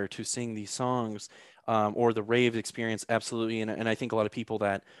town square to sing these songs, or the rave experience. Absolutely. And I think a lot of people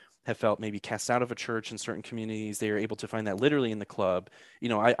that have felt maybe cast out of a church in certain communities, they are able to find that literally in the club. You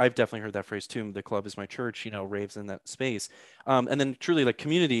know, I've definitely heard that phrase too. The club is my church, you know, raves in that space. And then truly like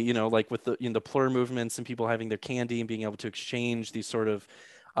community, you know, like with the, you know, the plur movements and people having their candy and being able to exchange these sort of,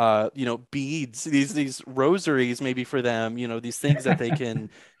 you know, beads, these rosaries maybe for them, you know, these things that they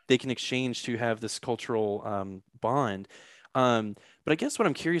they can exchange to have this cultural bond. But I guess what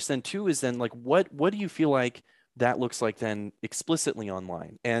I'm curious then too is then like what do you feel like that looks like then explicitly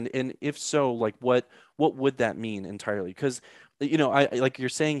online? And if so, like what would that mean entirely? Because I like you're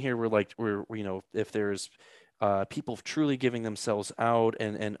saying here, we're if there's people truly giving themselves out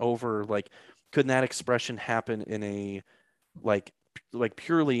and over, like, could that expression happen in a like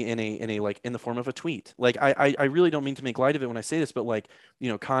purely in a like in the form of a tweet? Like I really don't mean to make light of it when I say this, but like,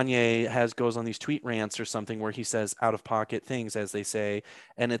 Kanye goes on these tweet rants or something where he says out of pocket things, as they say,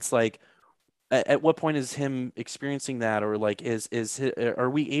 and it's like, at what point is him experiencing that, or like are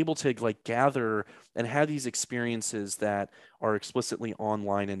we able to like gather and have these experiences that are explicitly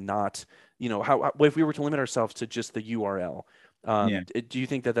online and not, how if we were to limit ourselves to just the URL? Yeah. Do you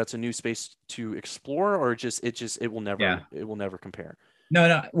think that that's a new space to explore, or it will never Yeah. compare?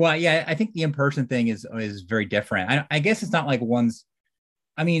 No. Well, yeah, I think the in-person thing is very different. I guess it's not like one's,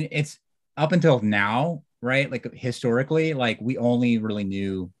 I mean, it's up until now, right? Like historically, like we only really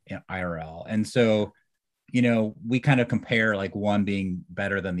knew IRL. And so, we kind of compare like one being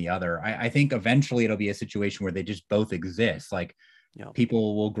better than the other. I think eventually it'll be a situation where they just both exist. Like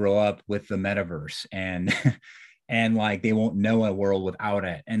people will grow up with the metaverse and and like they won't know a world without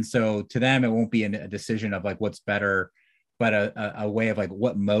it. And so to them, it won't be a decision of like what's better, but a way of like,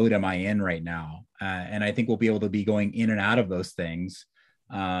 what mode am I in right now? And I think we'll be able to be going in and out of those things,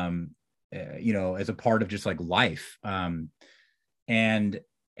 as a part of just like life. And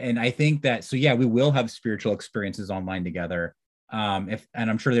I think that, so yeah, we will have spiritual experiences online together. And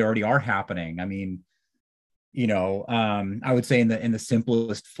I'm sure they already are happening. I mean, I would say in the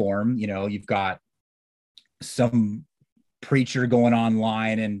simplest form, you've got some preacher going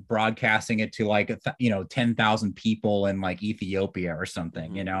online and broadcasting it to like 10,000 people in like Ethiopia or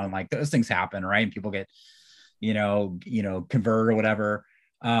something, and like those things happen, right? And people get convert or whatever.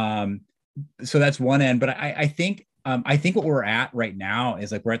 So that's one end, but I think what we're at right now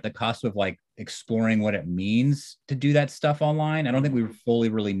is like we're at the cusp of like exploring what it means to do that stuff online. I don't think we fully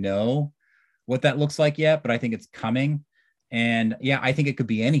really know what that looks like yet, but I think it's coming. And yeah, I think it could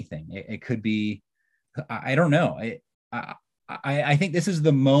be anything. It could be, I don't know. I think this is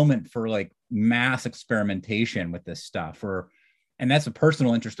the moment for like mass experimentation with this stuff, and that's a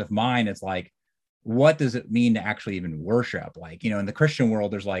personal interest of mine. It's like, what does it mean to actually even worship? Like, in the Christian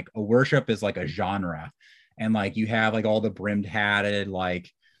world, there's like a worship is like a genre, and like you have like all the brimmed hatted,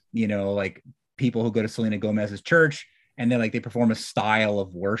 like, like people who go to Selena Gomez's church, and then like they perform a style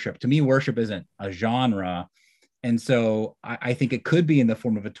of worship. To me, worship isn't a genre. And so I think it could be in the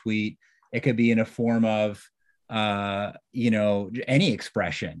form of a tweet. It could be in a form of, any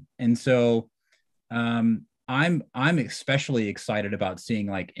expression. And so I'm especially excited about seeing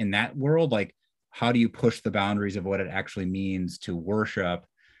like in that world, like, how do you push the boundaries of what it actually means to worship,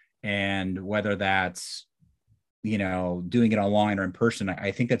 and whether that's, doing it online or in person.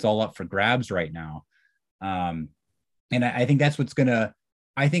 I think that's all up for grabs right now. And I think that's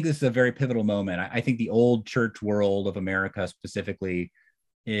I think this is a very pivotal moment. I think the old church world of America specifically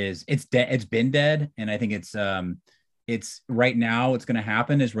it's dead. It's been dead. And I think it's right now what's going to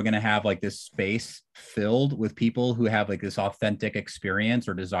happen is we're going to have like this space filled with people who have like this authentic experience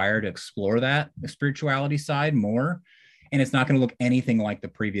or desire to explore that spirituality side more. And it's not going to look anything like the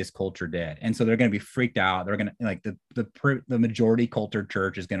previous culture did. And so they're going to be freaked out. They're going to like the majority culture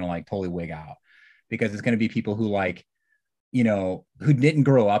church is going to like totally wig out, because it's going to be people who like, who didn't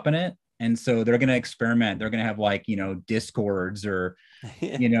grow up in it. And so they're going to experiment. They're going to have like, discords or,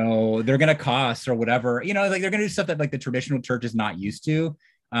 they're going to cuss or whatever, like they're going to do stuff that like the traditional church is not used to.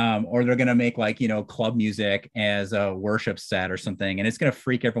 Or they're going to make like, club music as a worship set or something. And it's going to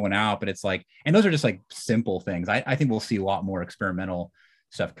freak everyone out. But it's like, and those are just like simple things. I think we'll see a lot more experimental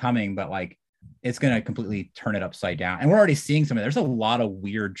stuff coming, but like, it's going to completely turn it upside down. And we're already seeing some of it. There's a lot of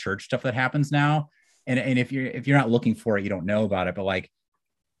weird church stuff that happens now. And if you're not looking for it, you don't know about it. But like,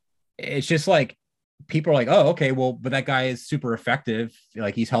 it's just like people are like, oh, okay, well, but that guy is super effective.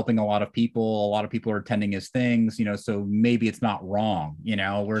 Like he's helping a lot of people. A lot of people are attending his things, so maybe it's not wrong,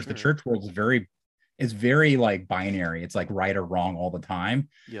 whereas the church world is very like binary. It's like right or wrong all the time.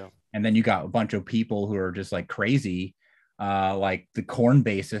 Yeah. And then you got a bunch of people who are just like crazy, like the Korn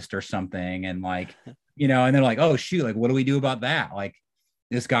bassist or something. And like, and they're like, oh shoot, like, what do we do about that? Like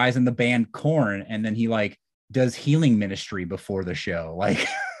this guy's in the band Korn, and then he like does healing ministry before the show. Like,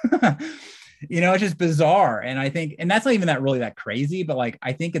 it's just bizarre. And I think, and that's not even really that crazy, but like,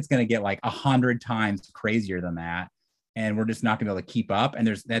 I think it's going to get like 100 times crazier than that. And we're just not gonna be able to keep up. And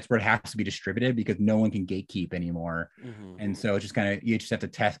that's where it has to be distributed, because no one can gatekeep anymore. And so it's just kind of, you just have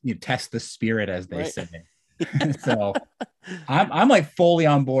to test the spirit, as they say. So I'm like fully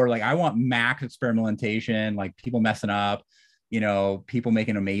on board. Like I want max experimentation, like people messing up, people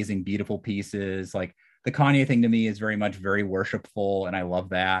making amazing, beautiful pieces. Like the Kanye thing to me is very much very worshipful, and I love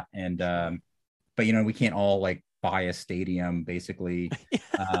that. And but we can't all like buy a stadium basically.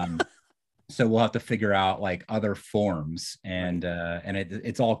 So we'll have to figure out like other forms, and and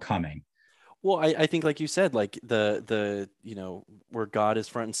it's all coming. Well, I think like you said, like the where God is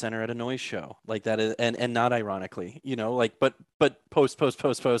front and center at a noise show, like that is, and not ironically, like but post,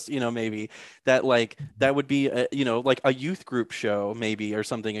 maybe that like that would be like a youth group show maybe, or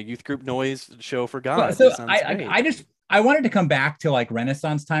something, a youth group noise show for God. So That sounds great. I wanted to come back to like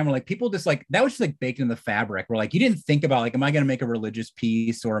Renaissance time, where like people just like that was just like baked in the fabric, where like you didn't think about like, am I going to make a religious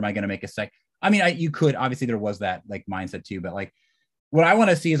piece, or am I going to make a I mean, you could, obviously there was that like mindset too, but like what I want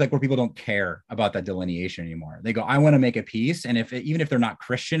to see is like where people don't care about that delineation anymore. They go, I want to make a piece. And even if they're not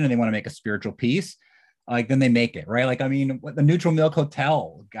Christian and they want to make a spiritual piece, like then they make it, right? Like, I mean, what the Neutral Milk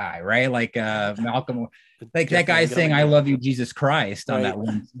Hotel guy, right? Like Malcolm, like that guy saying, I love you, Jesus Christ, on that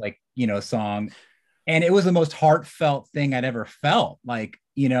one, like, song. And it was the most heartfelt thing I'd ever felt. Like,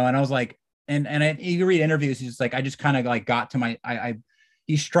 and I was like, you read interviews, he's just like, I just kind of like got to my,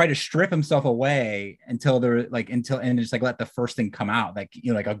 he's tried to strip himself away until and just like let the first thing come out, like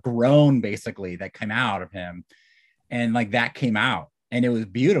like a groan basically that came out of him, and like that came out and it was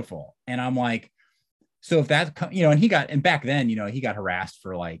beautiful. And I'm like, so if that's and back then he got harassed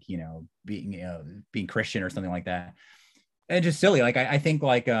for like being Christian or something like that, and just silly. Like I think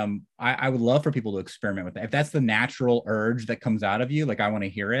like I would love for people to experiment with that. If that's the natural urge that comes out of you, like I want to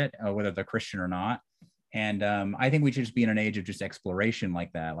hear it, whether they're Christian or not. And I think we should just be in an age of just exploration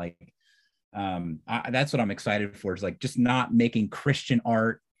like that. Like that's what I'm excited for, is like just not making Christian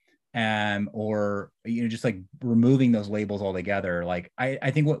art or just like removing those labels altogether. Like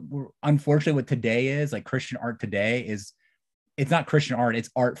I think unfortunately what today is like Christian art today is, it's not Christian art, it's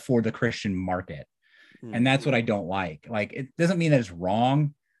art for the Christian market. Mm-hmm. And that's what I don't like. Like it doesn't mean that it's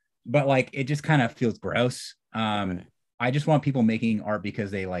wrong, but like it just kind of feels gross. Right. I just want people making art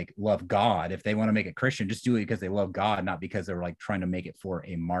because they like love God. If they want to make it Christian, just do it because they love God, not because they're like trying to make it for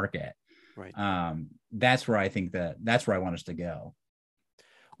a market. Right. That's where I think that's where I want us to go.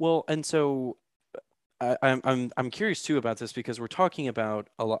 Well, and so I'm curious too about this, because we're talking about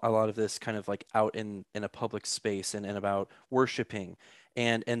a lot of this kind of like out in a public space, and about worshiping,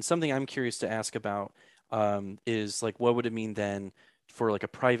 and something I'm curious to ask about is like, what would it mean then for like a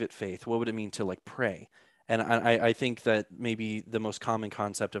private faith? What would it mean to like pray? And I think that maybe the most common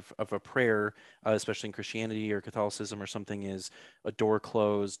concept of a prayer, especially in Christianity or Catholicism or something, is a door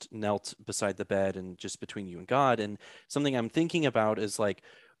closed, knelt beside the bed, and just between you and God. And something I'm thinking about is like,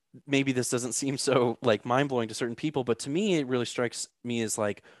 maybe this doesn't seem so like mind blowing to certain people, but to me, it really strikes me as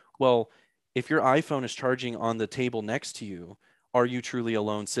like, well, if your iPhone is charging on the table next to you, are you truly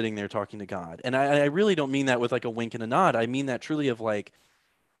alone sitting there talking to God? And I really don't mean that with like a wink and a nod. I mean that truly of like,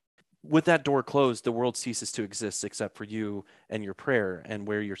 with that door closed, the world ceases to exist except for you and your prayer and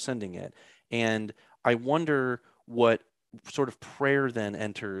where you're sending it. And I wonder what sort of prayer then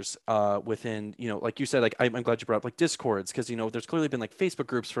enters within, like you said, like I'm glad you brought up like Discords, because there's clearly been like Facebook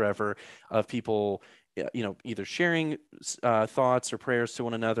groups forever of people either sharing thoughts or prayers to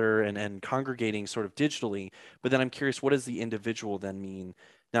one another, and congregating sort of digitally. But then I'm curious, what does the individual then mean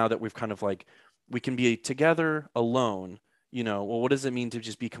now that we've kind of like, we can be together alone? Well, what does it mean to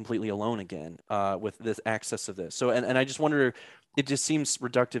just be completely alone again with this access of this? So, and I just wonder, it just seems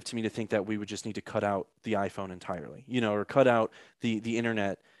reductive to me to think that we would just need to cut out the iPhone entirely, or cut out the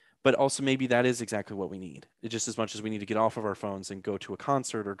internet. But also maybe that is exactly what we need. It just, as much as we need to get off of our phones and go to a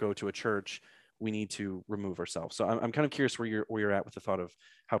concert or go to a church, we need to remove ourselves. So I'm kind of curious where you're at with the thought of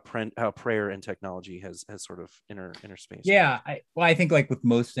how prayer and technology has sort of interspace. Yeah, I think like with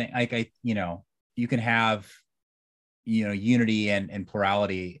most things, like you can have unity and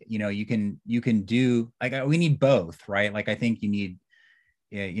plurality. You can do like, we need both, right? Like I think you need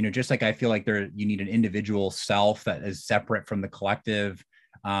just like I feel like you need an individual self that is separate from the collective,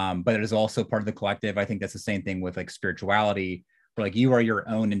 but it is also part of the collective. I think that's the same thing with like spirituality, where like you are your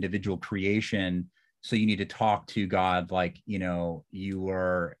own individual creation, so you need to talk to God like you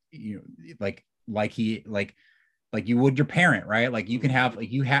are like you would your parent, right? Like you can have like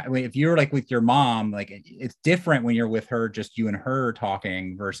if you're like with your mom, like it's different when you're with her, just you and her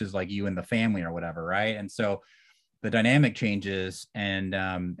talking, versus like you and the family or whatever, right? And so the dynamic changes, and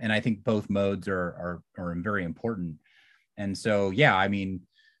I think both modes are very important. And so yeah, I mean,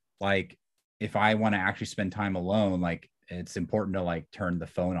 like if I want to actually spend time alone, like it's important to like turn the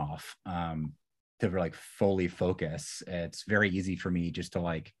phone off to like fully focus. It's very easy for me just to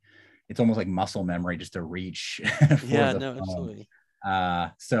like, it's almost like muscle memory just to reach for Yeah, the no, phone. absolutely.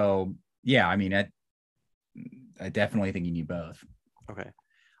 So yeah, I mean, I definitely think you need both. Okay.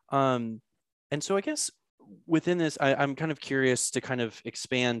 And so I guess within this, I'm kind of curious to kind of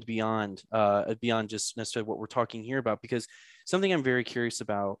expand beyond just necessarily what we're talking here about, because something I'm very curious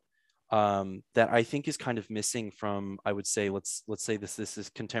about, that I think is kind of missing from, I would say, let's say this is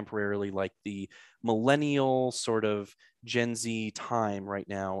contemporarily like the millennial sort of Gen Z time right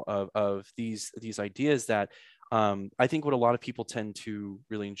now of these ideas that, I think what a lot of people tend to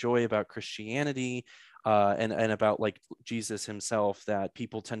really enjoy about Christianity, and about like Jesus himself, that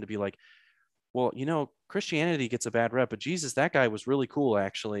people tend to be like, well, Christianity gets a bad rep, but Jesus, that guy was really cool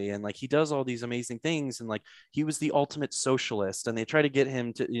actually, and like he does all these amazing things, and like he was the ultimate socialist, and they try to get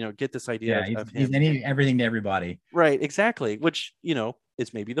him to get this idea Yeah, of he's him. everything to everybody. Right, exactly, which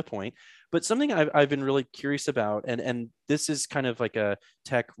is maybe the point. But something I've been really curious about, and this is kind of like a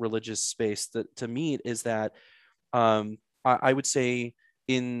tech religious space that to meet, is that I would say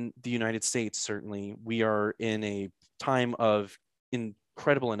in the United States, certainly we are in a time of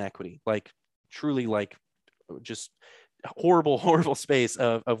incredible inequity, like truly like just horrible, horrible space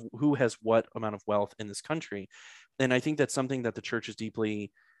of who has what amount of wealth in this country. And I think that's something that the church is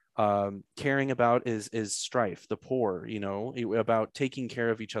deeply caring about, is strife, the poor, about taking care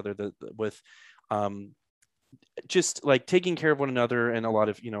of each other, with just like taking care of one another. And a lot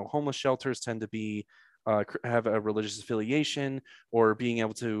of homeless shelters tend to be have a religious affiliation, or being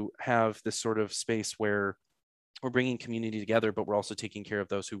able to have this sort of space where we're bringing community together, but we're also taking care of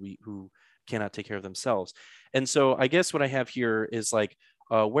those who cannot take care of themselves. And so I guess what I have here is like,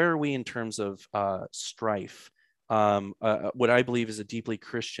 where are we in terms of strife? What I believe is a deeply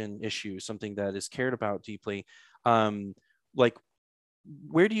Christian issue, something that is cared about deeply. Like,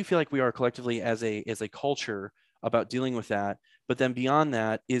 where do you feel like we are collectively as a culture about dealing with that? But then beyond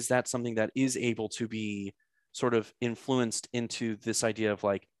that, is that something that is able to be sort of influenced into this idea of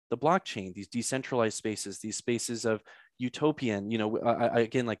like the blockchain, these decentralized spaces, these spaces of utopian,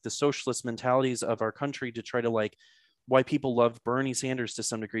 again, like the socialist mentalities of our country, to try to like, why people love Bernie Sanders to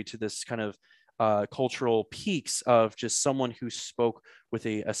some degree, to this kind of cultural peaks of just someone who spoke with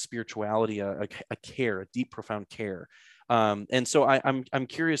a spirituality, a care, a deep, profound care. And so I'm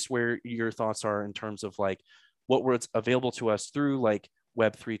curious where your thoughts are in terms of like what was available to us through like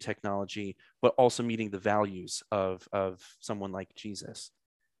Web3 technology, but also meeting the values of someone like Jesus.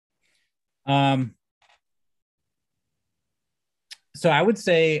 So I would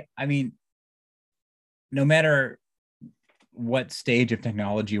say, I mean, no matter what stage of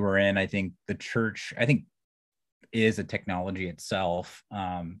technology we're in, I think the church, is a technology itself.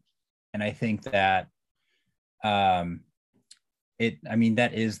 And I think that that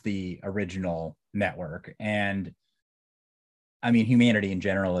is the original network. And I mean, humanity in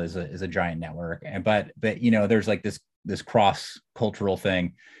general is a giant network. And but there's like this cross cultural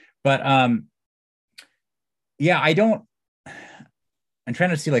thing. But yeah, I'm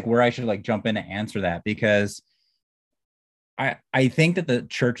trying to see like where I should like jump in to answer that, because I think that the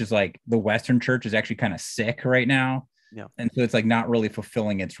church is like, the Western church is actually kind of sick right now. Yeah. And so it's like not really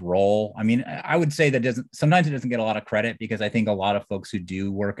fulfilling its role. I mean, I would say that sometimes it doesn't get a lot of credit, because I think a lot of folks who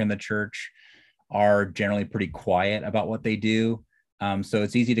do work in the church are generally pretty quiet about what they do. So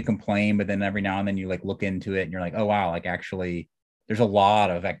it's easy to complain, but then every now and then you like look into it and you're like, oh wow, like actually there's a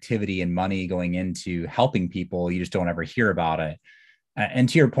lot of activity and money going into helping people. You just don't ever hear about it. And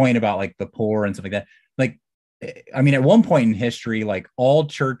to your point about like the poor and stuff like that, like, I mean, at one point in history, like all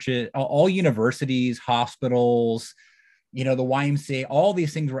churches, all universities, hospitals, the YMCA, all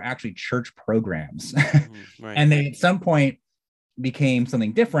these things were actually church programs. Right. And they at some point became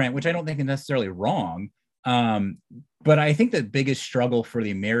something different, which I don't think is necessarily wrong. But I think the biggest struggle for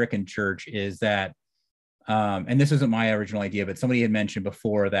the American church is that, and this isn't my original idea, but somebody had mentioned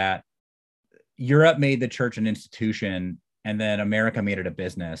before that Europe made the church an institution and then America made it a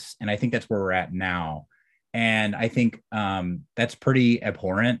business. And I think that's where we're at now. And I think that's pretty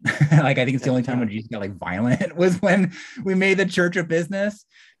abhorrent. Like, I think it's the only time when Jesus got like violent was when we made the church a business,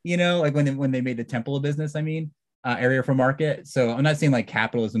 like when they made the temple a business, area for market. So I'm not saying like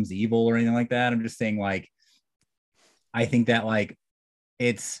capitalism's evil or anything like that. I'm just saying like, I think that like,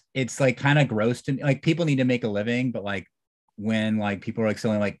 it's like kind of gross to me. Like, people need to make a living, but like when like people are like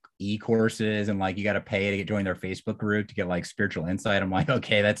selling like e-courses and like you got to pay to join their Facebook group to get like spiritual insight, I'm like,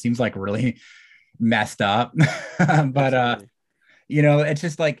 okay, that seems like really messed up. But it's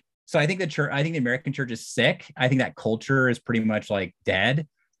just like, so I think the American church is sick. I think that culture is pretty much like dead.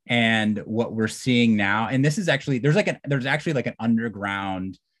 And what we're seeing now, and this is actually, there's actually like an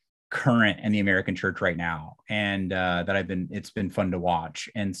underground current in the American church right now, and it's been fun to watch.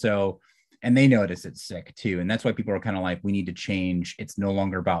 And so, and they notice it's sick too, and that's why people are kind of like, we need to change. It's no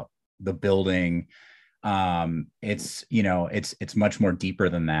longer about the building. It's, you know, it's much more deeper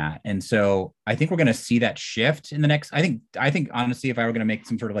than that. And so I think we're going to see that shift in the next, I think honestly, if I were going to make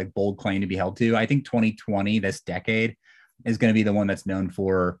some sort of like bold claim to be held to, I think 2020, this decade, is going to be the one that's known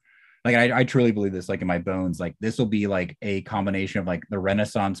for, like, I truly believe this, like in my bones, like this will be like a combination of like the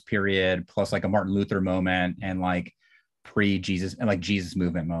Renaissance period plus like a Martin Luther moment and like pre-Jesus and like Jesus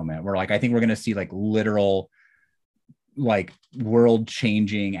movement moment, where like I think we're going to see like literal like world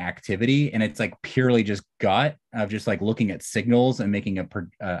changing activity, and it's like purely just gut of just like looking at signals and making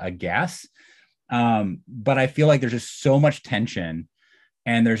a guess. But I feel like there's just so much tension,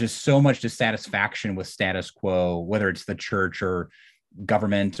 and there's just so much dissatisfaction with status quo, whether it's the church or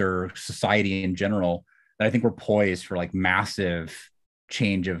government or society in general, that I think we're poised for like massive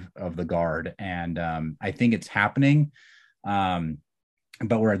change of the guard. And I think it's happening, but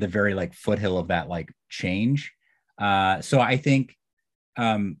we're at the very like foothill of that like change. So I think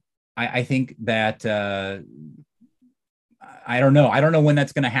I think that I don't know when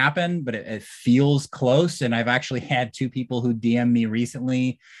that's going to happen, but it feels close. And I've actually had two people who DM me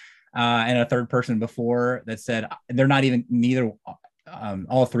recently, and a third person before, that said they're not even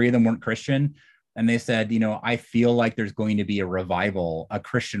all three of them weren't Christian. And they said, you know, I feel like there's going to be a revival, a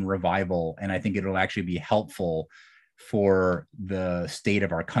Christian revival. And I think it'll actually be helpful for the state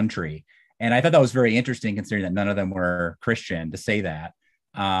of our country. And I thought that was very interesting, considering that none of them were Christian, to say that.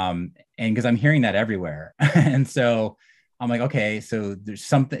 And because I'm hearing that everywhere. And so I'm like, okay, so there's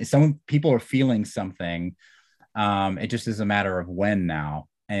something, some people are feeling something. It just is a matter of when now.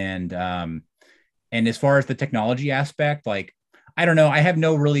 And as far as the technology aspect, like, I don't know, I have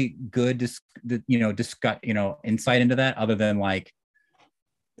no really good, insight into that, other than like,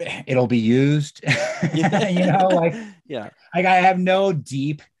 it'll be used, like, yeah, like I have no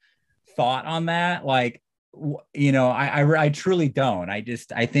deep thought on that. Like, I truly don't. I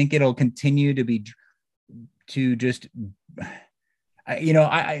think it'll continue to be,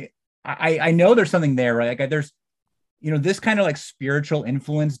 I know there's something there, right? Like there's, this kind of like spiritual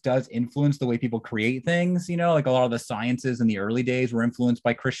influence does influence the way people create things, like a lot of the sciences in the early days were influenced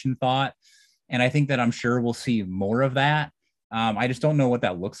by Christian thought. And I think that I'm sure we'll see more of that. I just don't know what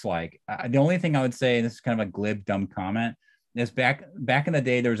that looks like. The only thing I would say, and this is kind of a glib, dumb comment, is back in the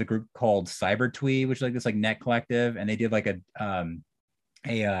day, there was a group called Cybertwee, which is like this like net collective, and they did like a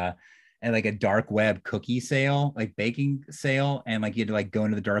dark web cookie sale, like baking sale, and like you had to like go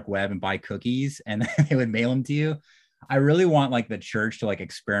into the dark web and buy cookies, and they would mail them to you. I really want like the church to like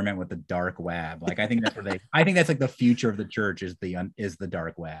experiment with the dark web. Like I think that's like the future of the church is the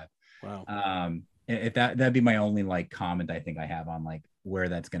dark web. Wow. If that'd be my only like comment I think I have on like where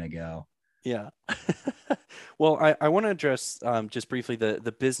that's gonna go. Yeah. Well, I want to address just briefly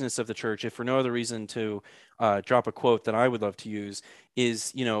the business of the church, if for no other reason to drop a quote that I would love to use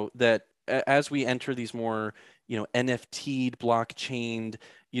is, that as we enter these more, NFT'd, blockchained,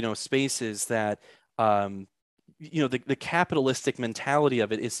 spaces, that, the capitalistic mentality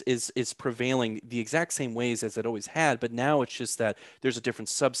of it is prevailing the exact same ways as it always had, but now it's just that there's a different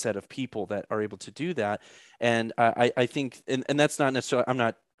subset of people that are able to do that. And I think, and that's not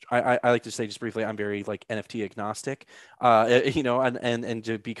necessarily, I like to say just briefly, I'm very like NFT agnostic, and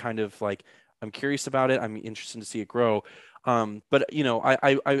to be kind of like, I'm curious about it. I'm interested to see it grow. But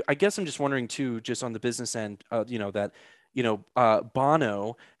I guess I'm just wondering too, just on the business end, that,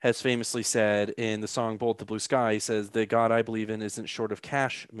 Bono has famously said in the song Bullet the Blue Sky, he says, "The God I believe in isn't short of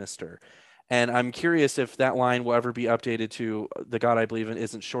cash, mister." And I'm curious if that line will ever be updated to "The God I believe in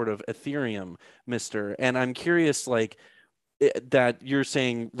isn't short of Ethereum, mister." And I'm curious, like, that you're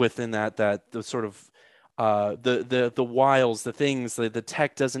saying within that the sort of the wiles, the things, the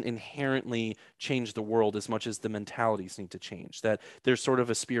tech doesn't inherently change the world as much as the mentalities need to change. That there's sort of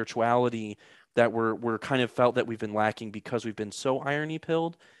a spirituality that we're kind of felt that we've been lacking because we've been so irony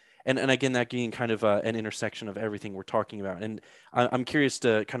pilled. And again, that being kind of an intersection of everything we're talking about. And I'm curious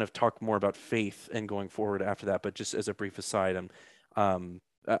to kind of talk more about faith and going forward after that. But just as a brief aside, I'm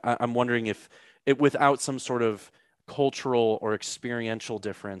wondering if without some sort of cultural or experiential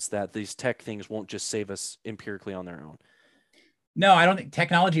difference, that these tech things won't just save us empirically on their own. No, I don't think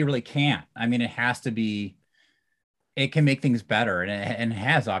technology really can't. I mean, it can make things better, and it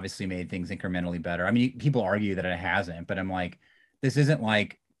has obviously made things incrementally better. I mean, people argue that it hasn't, but I'm like, this isn't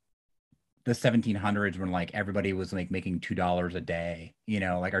like the 1700s when like everybody was like making $2 a day,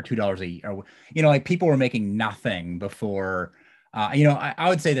 like, or $2 a year, like people were making nothing before I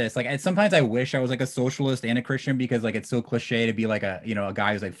would say this, like, sometimes I wish I was like a socialist and a Christian, because like it's so cliche to be like a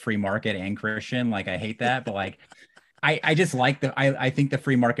guy who's like free market and Christian. Like, I hate that, but like I just like I think the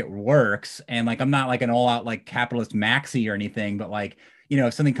free market works, and like I'm not like an all out like capitalist maxi or anything, but like,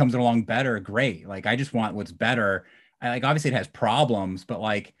 if something comes along better, great. Like, I just want what's better. Like, obviously it has problems, but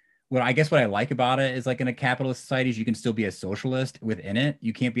like, what I like about it is, like, in a capitalist society is you can still be a socialist within it.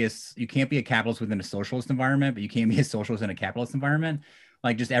 You can't be a capitalist within a socialist environment, but you can't be a socialist in a capitalist environment.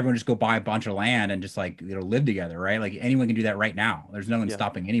 Like, just everyone just go buy a bunch of land and just like, live together, right? Like, anyone can do that right now. There's no one Yeah.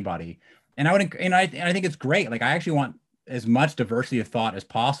 stopping anybody. And I think it's great. Like, I actually want as much diversity of thought as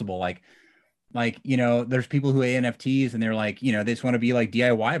possible. Like, there's people who NFTs and they're like, they just want to be like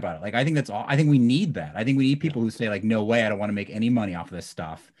DIY about it. Like, I think that's all. I think we need that. I think we need people who say like, no way, I don't want to make any money off of this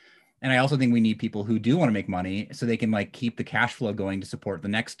stuff. And I also think we need people who do want to make money so they can like keep the cash flow going to support the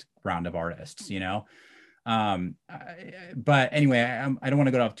next round of artists. But anyway, I don't want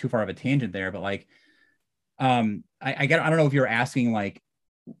to go off too far of a tangent there, but like, I don't know if you're asking like,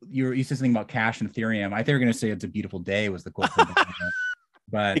 you said something about cash and Ethereum. I think you're going to say it's a beautiful day was the quote.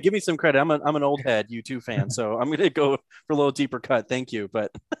 But Hey, give me some credit. I'm an old head U2 fan, so I'm gonna go for a little deeper cut. Thank you, but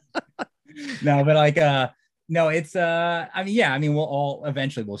no, but like, no, it's I mean, yeah, I mean,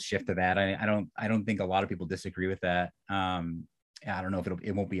 we'll shift to that. I don't think a lot of people disagree with that. I don't know if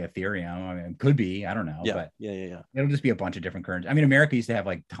it won't be Ethereum. I mean, it could be, I don't know, yeah, but yeah. it'll just be a bunch of different currencies. I mean, America used to have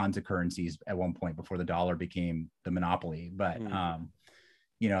like tons of currencies at one point before the dollar became the monopoly, but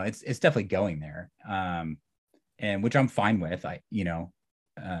it's definitely going there. And which I'm fine with,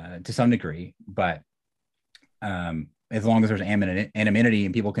 to some degree, but as long as there's anonymity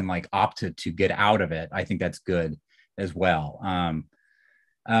and people can like opt to get out of it, I think that's good as well.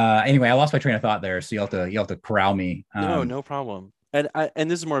 Anyway, I lost my train of thought there, so you have to corral me. No problem. And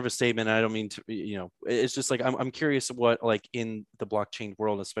this is more of a statement. I don't mean to, it's just like I'm curious what, like, in the blockchain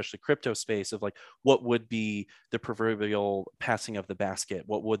world, especially crypto space, of like what would be the proverbial passing of the basket?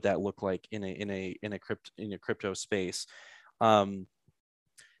 What would that look like in a crypto space?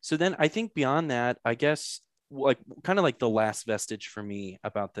 So then I think beyond that, I guess, like, kind of like the last vestige for me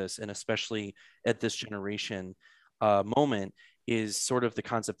about this, and especially at this generation moment, is sort of the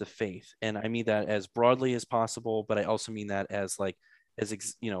concept of faith. And I mean that as broadly as possible, but I also mean that as like,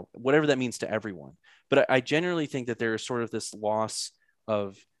 whatever that means to everyone. But I generally think that there is sort of this loss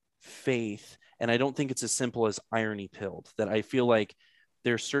of faith. And I don't think it's as simple as irony pilled, that I feel like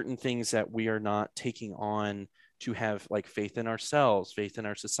there are certain things that we are not taking on to have like faith in ourselves, faith in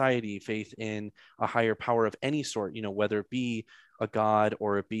our society, faith in a higher power of any sort, whether it be a God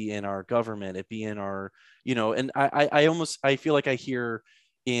or it be in our government, it be in our, and I feel like I hear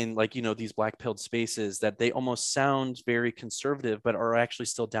in like, these black pilled spaces that they almost sound very conservative, but are actually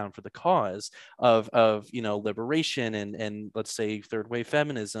still down for the cause of liberation and let's say third wave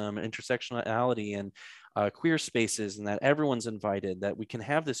feminism, intersectionality, and queer spaces, and that everyone's invited, that we can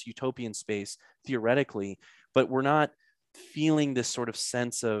have this utopian space theoretically, but we're not feeling this sort of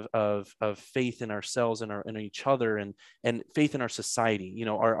sense of faith in ourselves and in each other, and faith in our society.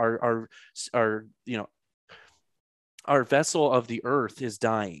 Our vessel of the earth is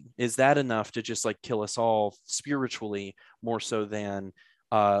dying. Is that enough to just like kill us all spiritually, more so than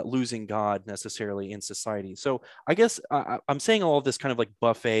losing God necessarily in society? So I guess I'm saying all of this kind of like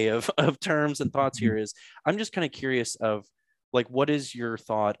buffet of terms and thoughts here. Is I'm just kind of curious of like, what is your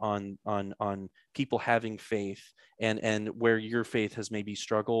thought on people having faith, and where your faith has maybe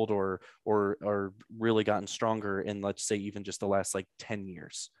struggled or really gotten stronger in, let's say, even just the last like 10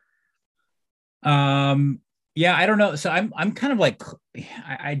 years? Yeah, I don't know. So I'm kind of like,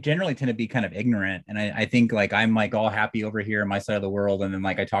 I generally tend to be kind of ignorant, and I think like I'm like all happy over here in my side of the world, and then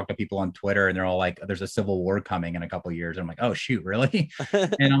like I talk to people on Twitter and they're all like, there's a civil war coming in a couple of years. And I'm like, oh shoot, really?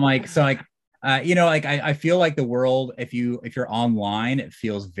 And I'm like, so like, like I feel like the world, if you're online, it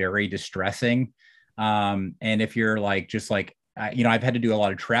feels very distressing. And if you're like just like, I've had to do a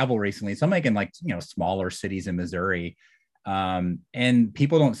lot of travel recently, so I'm like in like smaller cities in Missouri. And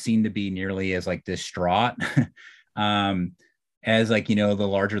people don't seem to be nearly as like distraught as like, the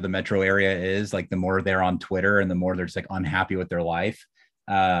larger the metro area is, like the more they're on Twitter and the more they're just like unhappy with their life,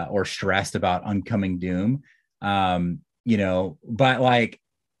 or stressed about oncoming doom. But like,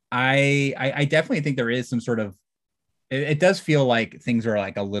 I definitely think there is some sort of, it does feel like things are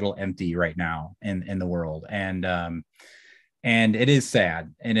like a little empty right now in the world. And it is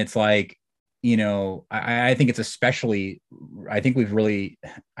sad. And it's like, I think it's especially, I've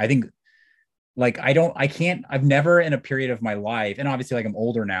never in a period of my life, and obviously like I'm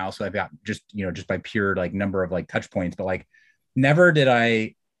older now, so I've got just by pure like number of like touch points, but like never did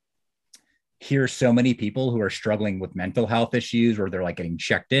I hear so many people who are struggling with mental health issues, or they're like getting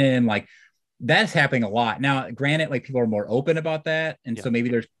checked in, like that's happening a lot now. Granted, like people are more open about that, and so maybe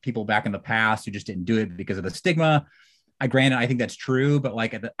there's people back in the past who just didn't do it because of the stigma. Granted, I think that's true, but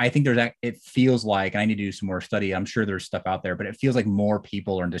like I think it feels like, and I need to do some more study, I'm sure there's stuff out there, but it feels like more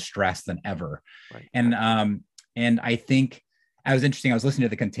people are in distress than ever. Right. And I think I was interesting. I was listening to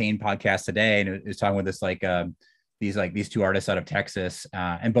the Contain podcast today, and it was talking with this these two artists out of Texas,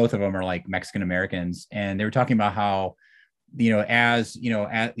 and both of them are like Mexican Americans, and they were talking about how, as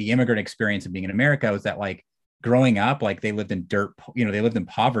the immigrant experience of being in America was that like growing up, like they lived in they lived in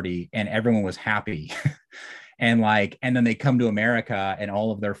poverty, and everyone was happy. And then they come to America, and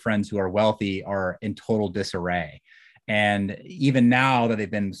all of their friends who are wealthy are in total disarray. And even now that they've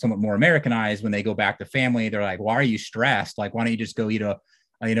been somewhat more Americanized, when they go back to family, they're like, why are you stressed? Like, why don't you just go eat a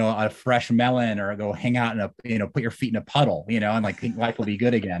fresh melon, or go hang out in put your feet in a puddle, and like think life will be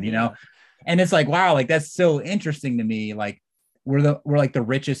good again, And it's like, wow, like that's so interesting to me. Like we're like the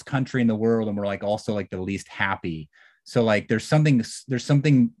richest country in the world, and we're like also like the least happy. So like there's something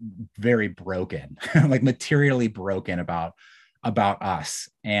very broken, like materially broken about us.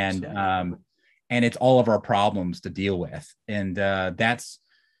 And it's all of our problems to deal with. And that's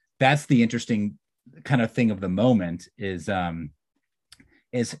the interesting kind of thing of the moment is the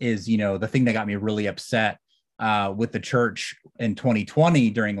thing that got me really upset with the church in 2020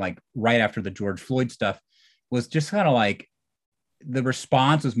 during like right after the George Floyd stuff was just kind of like the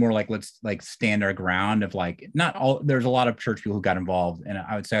response was more like, let's like stand our ground of like, not all, there's a lot of church people who got involved. And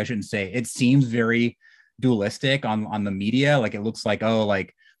I would say, I shouldn't say, it seems very dualistic on the media. Like it looks like, oh,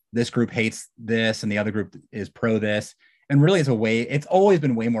 like this group hates this and the other group is pro this. And really it's always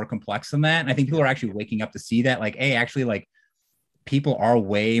been way more complex than that. And I think people are actually waking up to see that, like, hey, actually like people are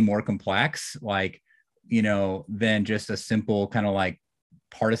way more complex, like, than just a simple kind of like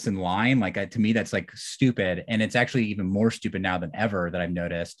partisan line. Like to me, that's like stupid. And it's actually even more stupid now than ever that I've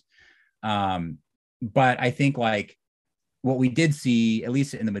noticed. But I think like what we did see, at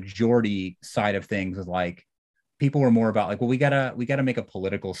least in the majority side of things, was like people were more about like, well, we gotta make a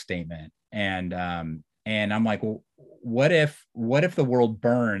political statement. And I'm like, well, what if the world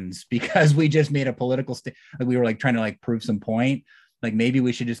burns because we just made a political statement? Like we were like trying to like prove some point. Like maybe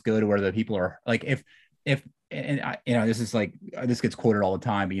we should just go to where the people are like, if this is like, this gets quoted all the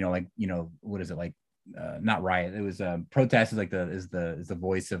time, but what is it like? Not riot. It was protest is like the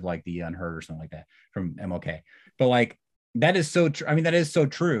voice of like the unheard or something like that from MLK. But like that is so true. I mean, that is so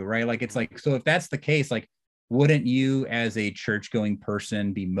true, right? Like it's like, so if that's the case, like wouldn't you as a church going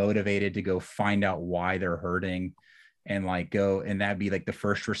person be motivated to go find out why they're hurting and like go, and that'd be like the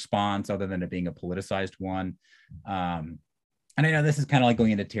first response other than it being a politicized one. And I know this is kind of like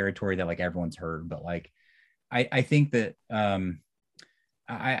going into territory that like everyone's heard, but like I think that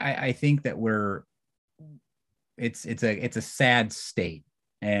I think that it's a sad state.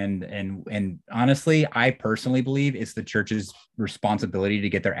 And honestly, I personally believe it's the church's responsibility to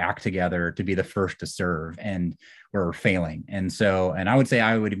get their act together to be the first to serve, and we're failing. And I would say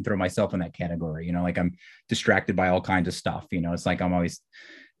I would even throw myself in that category, like I'm distracted by all kinds of stuff, it's like I'm always,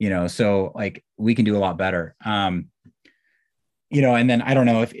 so like we can do a lot better. And then I don't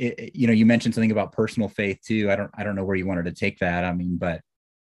know if you mentioned something about personal faith too. I don't know where you wanted to take that. I mean, but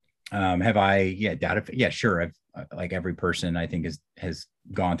have I doubted? Yeah, sure. I've like every person I think has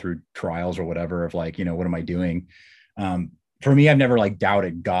gone through trials or whatever of like, what am I doing? For me, I've never like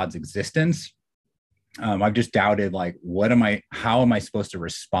doubted God's existence. I've just doubted like, how am I supposed to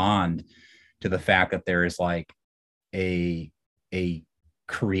respond to the fact that there is like a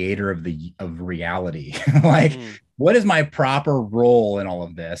creator of reality? Like, what is my proper role in all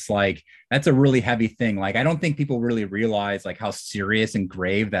of this? Like, that's a really heavy thing. Like, I don't think people really realize like how serious and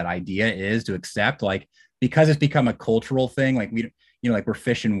grave that idea is to accept, like, because it's become a cultural thing. Like like we're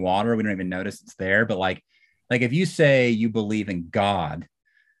fish in water. We don't even notice it's there. But like if you say you believe in God,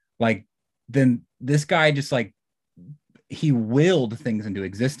 like then this guy just like, he willed things into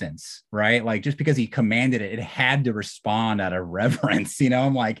existence, right? Like just because he commanded it, it had to respond out of reverence,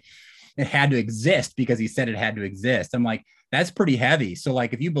 I'm like, it had to exist because he said it had to exist. I'm like, that's pretty heavy. So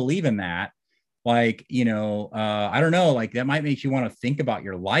like, if you believe in that, like, I don't know, like that might make you want to think about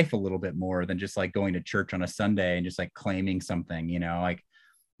your life a little bit more than just like going to church on a Sunday and just like claiming something, like,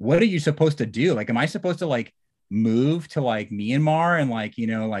 what are you supposed to do? Like, am I supposed to like move to like Myanmar and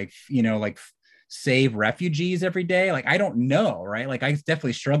like, save refugees every day? Like, I don't know. Right. Like, I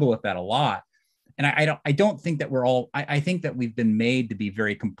definitely struggle with that a lot. And I don't think that we're all, I think that we've been made to be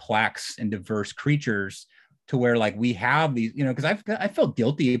very complex and diverse creatures to where like we have these, because I felt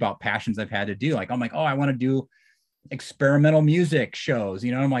guilty about passions I've had to do. Like, I'm like, oh, I want to do experimental music shows,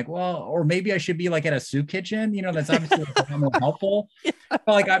 you know. I'm like, well, or maybe I should be like at a soup kitchen, you know, that's obviously like, a lot more helpful. But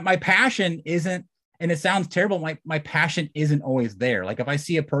like my passion isn't, and it sounds terrible, my passion isn't always there. Like if I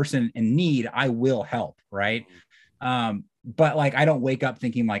see a person in need, I will help, right? But like I don't wake up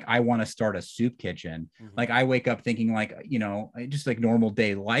thinking like I want to start a soup kitchen. Like I wake up thinking like, you know, just like normal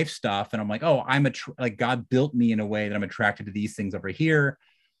day life stuff, and I'm like, oh, like God built me in a way that I'm attracted to these things over here.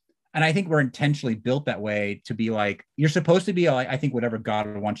 And I think we're intentionally built that way to be like, you're supposed to be like, I think whatever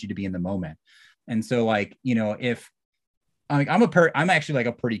God wants you to be in the moment. And so like, you know, if like I'm actually like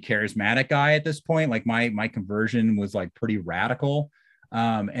a pretty charismatic guy at this point. Like my conversion was like pretty radical.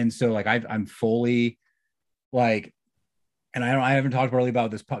 And so like I'm fully like, and I haven't talked really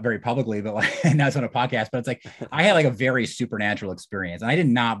about this very publicly, but like now it's on a podcast, but it's like, I had like a very supernatural experience. And I did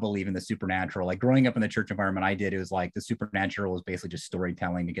not believe in the supernatural. Like growing up in the church environment I did, it was like the supernatural was basically just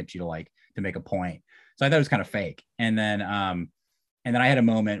storytelling to get you to like, to make a point. So I thought it was kind of fake. And then I had a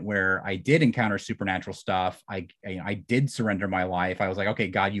moment where I did encounter supernatural stuff. I did surrender my life. I was like, okay,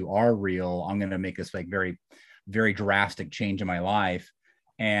 God, you are real. I'm going to make this like very, very drastic change in my life.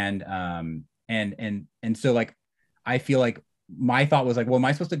 And so like, I feel like my thought was like, well, am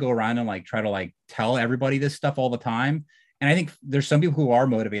I supposed to go around and like try to like tell everybody this stuff all the time? And I think there's some people who are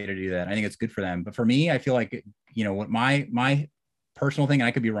motivated to do that. I think it's good for them. But for me, I feel like, you know, what my personal thing, and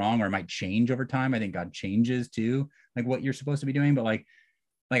I could be wrong or it might change over time. I think God changes too, like what you're supposed to be doing. But like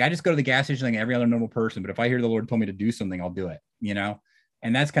I just go to the gas station like every other normal person. But if I hear the Lord told me to do something, I'll do it, you know?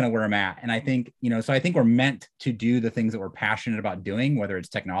 And that's kind of where I'm at. And I think, you know, so I think we're meant to do the things that we're passionate about doing, whether it's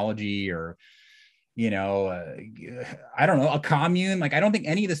technology or, you know, I don't know, a commune. Like, I don't think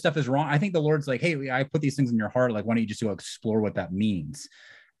any of this stuff is wrong. I think the Lord's like, hey, I put these things in your heart. Like, why don't you just go explore what that means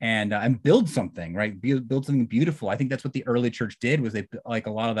and build something, right? Build something beautiful. I think that's what the early church did, was they like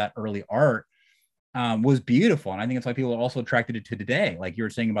a lot of that early art was beautiful. And I think it's why people are also attracted to today. Like you were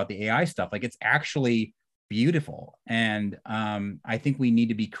saying about the AI stuff, like it's actually beautiful. And I think we need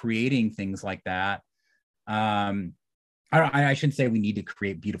to be creating things like that. I shouldn't say we need to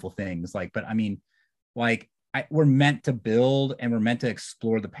create beautiful things, like, but I mean, like we're meant to build and we're meant to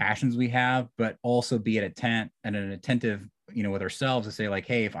explore the passions we have, but also be at an attentive, you know, with ourselves to say like,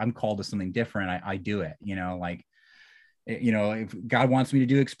 hey, if I'm called to something different, I do it, you know, like, you know, if God wants me to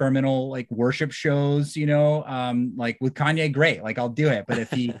do experimental like worship shows, you know, like with Kanye, great, like I'll do it. But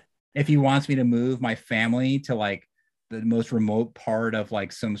if he wants me to move my family to like the most remote part of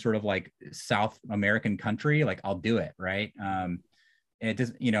like some sort of like South American country, like I'll do it. Right. It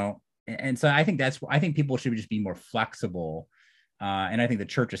does, you know, and so I think people should just be more flexible. And I think the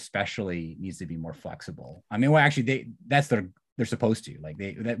church especially needs to be more flexible. I mean, well, actually they're supposed to, like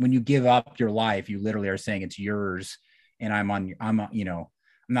that when you give up your life, you literally are saying it's yours. And you know,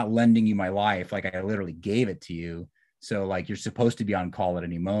 I'm not lending you my life. Like I literally gave it to you. So like, you're supposed to be on call at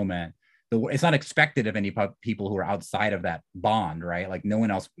any moment. It's not expected of any people who are outside of that bond, right? Like no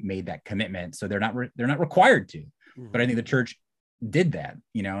one else made that commitment. So they're not required to, but I think the church did that,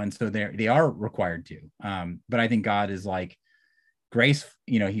 you know, and so they are required to. But I think God is like grace,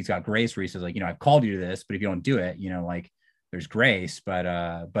 you know, he's got grace where he says like, you know, I've called you to this, but if you don't do it, you know, like there's grace, but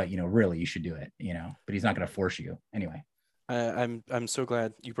you know, really you should do it, you know, but he's not going to force you anyway. I'm so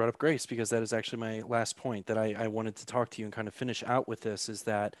glad you brought up grace, because that is actually my last point that I wanted to talk to you and kind of finish out with. This is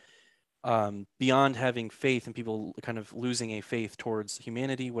that beyond having faith and people kind of losing a faith towards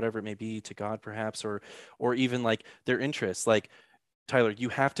humanity, whatever it may be, to God perhaps, or even like their interests, like Tyler, you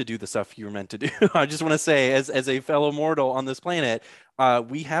have to do the stuff you were meant to do. I just want to say, as a fellow mortal on this planet,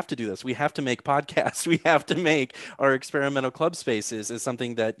 we have to do this. We have to make podcasts. We have to make our experimental club spaces, is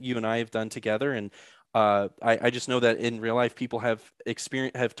something that you and I have done together. And I just know that in real life, people have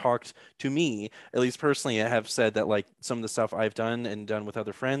talked to me, at least personally, have said that like some of the stuff I've done with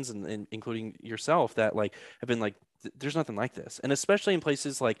other friends and including yourself, that like have been like, there's nothing like this. And especially in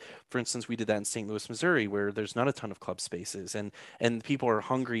places like, for instance, we did that in St. Louis, Missouri, where there's not a ton of club spaces, and people are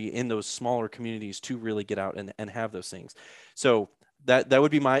hungry in those smaller communities to really get out and have those things. So that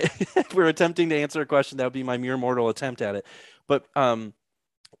would be my, if we're attempting to answer a question, that would be my mere mortal attempt at it. But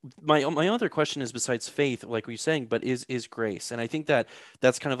my other question is, besides faith, like we were saying, but is grace. And I think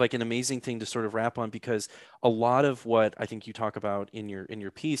that's kind of like an amazing thing to sort of wrap on, because a lot of what I think you talk about in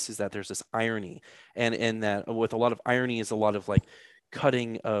your piece is that there's this irony, and that with a lot of irony is a lot of like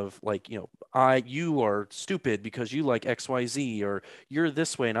cutting of like, you know, you are stupid because you like XYZ, or you're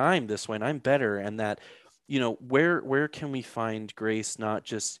this way and I'm this way and I'm better. And that, you know, where can we find grace, not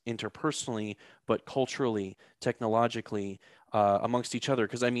just interpersonally, but culturally, technologically, amongst each other.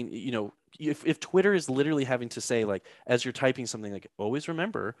 Because I mean, you know, if Twitter is literally having to say, like, as you're typing something, like, always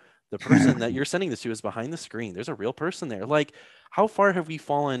remember the person that you're sending this to is behind the screen. There's a real person there. Like, how far have we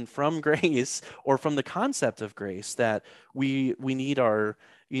fallen from grace, or from the concept of grace, that we need our,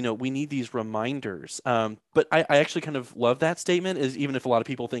 you know, we need these reminders. But I actually kind of love that statement, is even if a lot of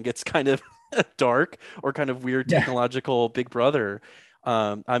people think it's kind of dark or kind of weird Yeah. technological Big Brother.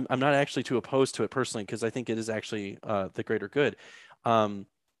 I'm not actually too opposed to it personally, because I think it is actually the greater good.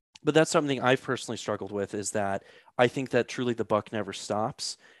 But that's something I've personally struggled with, is that I think that truly the buck never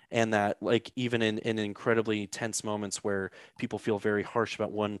stops. And that, like, even in incredibly tense moments where people feel very harsh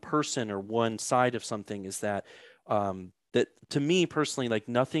about one person or one side of something, is that that to me personally, like,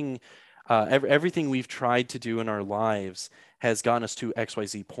 nothing, everything we've tried to do in our lives has gotten us to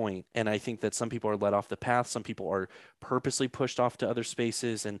XYZ point. And I think that some people are led off the path, some people are purposely pushed off to other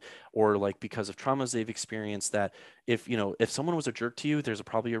spaces, and or like because of traumas they've experienced, that if, you know, if someone was a jerk to you, there's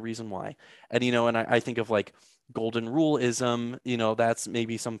probably a reason why. And, you know, and I think of like golden rule-ism, you know, that's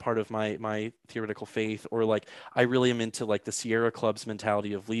maybe some part of my theoretical faith. Or like, I really am into like the Sierra Club's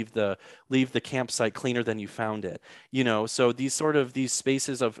mentality of leave the campsite cleaner than you found it, you know. So these sort of these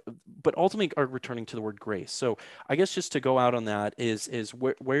spaces of, but ultimately are returning to the word grace. So I guess just to go out on that is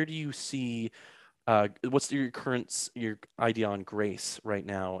where do you see, what's your your idea on grace right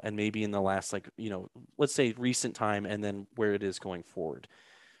now, and maybe in the last, like, you know, let's say recent time, and then where it is going forward?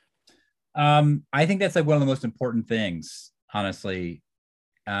 I think that's like one of the most important things, honestly.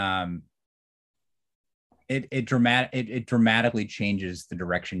 It dramatically changes the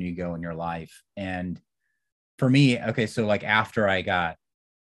direction you go in your life. And for me, okay, so like after I got,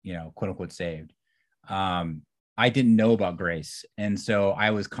 you know, quote unquote saved, I didn't know about grace. And so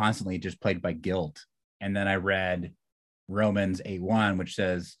I was constantly just plagued by guilt. And then I read Romans 8:1, which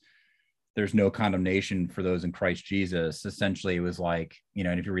says, there's no condemnation for those in Christ Jesus. Essentially, it was like, you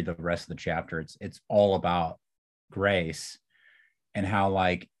know, and if you read the rest of the chapter, it's all about grace, and how,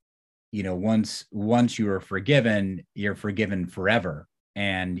 like, you know, once you are forgiven, you're forgiven forever.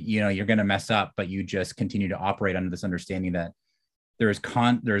 And, you know, you're going to mess up, but you just continue to operate under this understanding that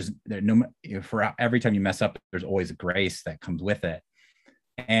for every time you mess up, there's always a grace that comes with it.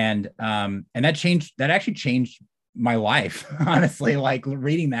 And that actually changed my life, honestly, like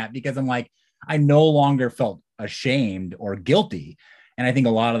reading that, because I'm like, I no longer felt ashamed or guilty. And I think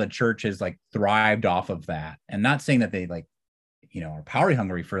a lot of the church has like thrived off of that. And not saying that they, like, you know, are power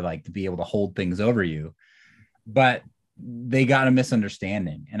hungry for like to be able to hold things over you, but they got a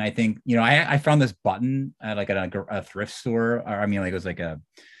misunderstanding. And I think, you know, I found this button at like a thrift store, or I mean, like it was like a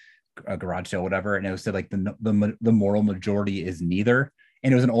garage sale, whatever. And it was said like the moral majority is neither.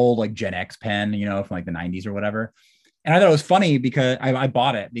 And it was an old like Gen X pen, you know, from like the 90s or whatever. And I thought it was funny because I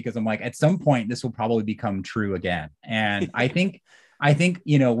bought it because I'm like, at some point this will probably become true again. And I think,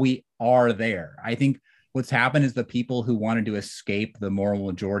 you know, we are there. I think what's happened is the people who wanted to escape the moral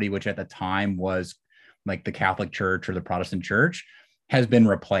majority, which at the time was like the Catholic Church or the Protestant Church, has been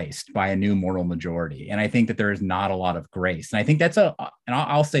replaced by a new moral majority. And I think that there is not a lot of grace. And I think that's and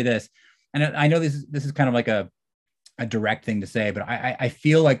I'll say this, and I know this is kind of like a direct thing to say, but I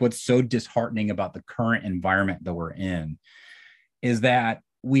feel like what's so disheartening about the current environment that we're in is that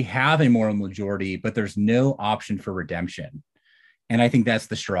we have a moral majority, but there's no option for redemption. And I think that's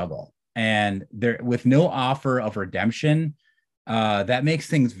the struggle. And there, with no offer of redemption, that makes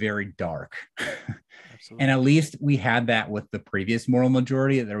things very dark. Absolutely. And at least we had that with the previous moral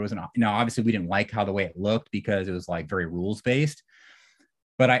majority. There was obviously we didn't like how the way it looked because it was like very rules based.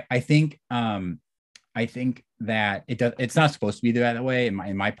 But I think that it's not supposed to be that way.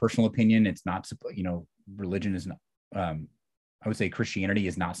 In my personal opinion, it's not, you know, religion is not, I would say Christianity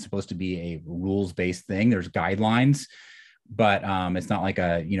is not supposed to be a rules-based thing. There's guidelines, but it's not like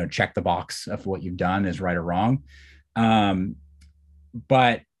a, you know, check the box of what you've done is right or wrong.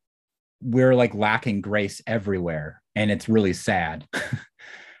 But we're like lacking grace everywhere, and it's really sad.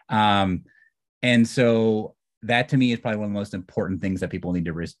 And so that to me is probably one of the most important things that people need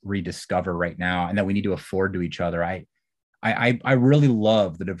to rediscover right now, and that we need to afford to each other. I really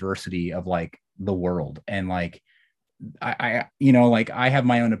love the diversity of like the world, and like I you know, like I have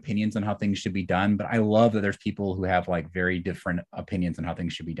my own opinions on how things should be done, but I love that there's people who have like very different opinions on how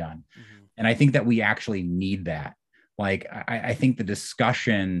things should be done. Mm-hmm. And I think that we actually need that. Like I think the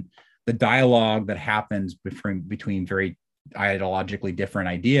discussion, the dialogue that happens between very ideologically different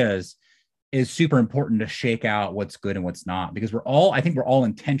ideas is super important to shake out what's good and what's not, because I think we're all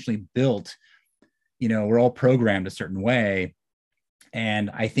intentionally built, you know, we're all programmed a certain way.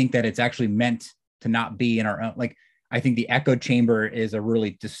 And I think that it's actually meant to not be in our own, like, I think the echo chamber is a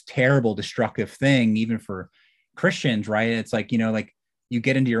really just terrible, destructive thing, even for Christians, right? It's like, like you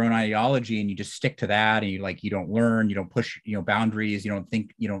get into your own ideology and you just stick to that, and you don't learn, you don't push, boundaries, you don't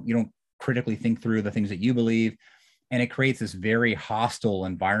think, you don't critically think through the things that you believe. And it creates this very hostile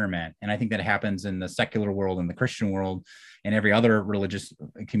environment. And I think that happens in the secular world and the Christian world and every other religious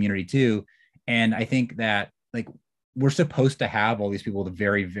community too. And I think that like we're supposed to have all these people with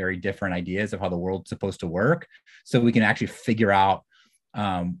very, very different ideas of how the world's supposed to work, so we can actually figure out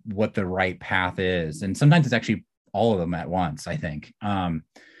what the right path is. And sometimes it's actually all of them at once, I think.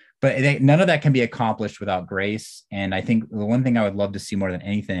 But none of that can be accomplished without grace. And I think the one thing I would love to see more than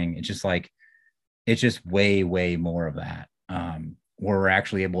anything, it's just way, way more of that, where we're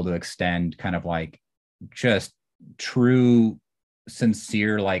actually able to extend kind of like just true,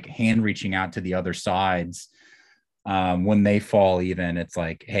 sincere, like hand reaching out to the other sides. When they fall, even, it's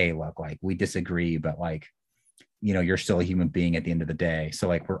like, hey, look, like we disagree, but like, you're still a human being at the end of the day. So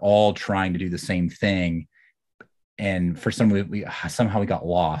like, we're all trying to do the same thing. And for some reason, we somehow got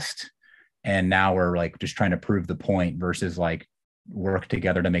lost. And now we're like, just trying to prove the point versus like, work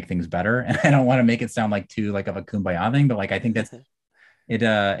together to make things better. And I don't want to make it sound like too like of a kumbaya thing, but like I think that's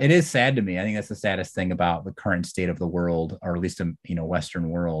it is sad to me. I think that's the saddest thing about the current state of the world, or at least Western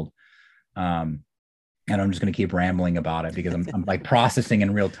world. And I'm just going to keep rambling about it because I'm like processing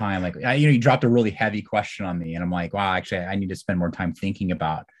in real time. Like you dropped a really heavy question on me, and I'm like, wow, actually I need to spend more time thinking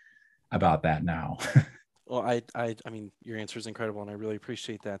about that now. Well, I mean, your answer is incredible, and I really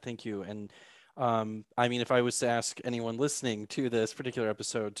appreciate that. Thank you. And I mean, if I was to ask anyone listening to this particular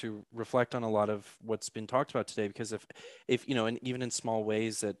episode to reflect on a lot of what's been talked about today, because if and even in small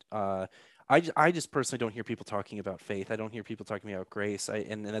ways that I just personally don't hear people talking about faith. I don't hear people talking about grace.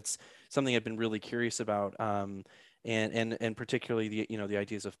 And that's something I've been really curious about. And particularly the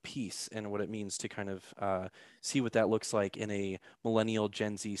ideas of peace and what it means to kind of see what that looks like in a millennial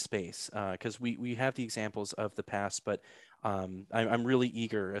Gen Z space. Because we have the examples of the past, but I'm really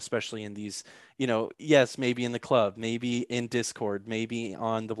eager, especially in these, yes, maybe in the club, maybe in Discord, maybe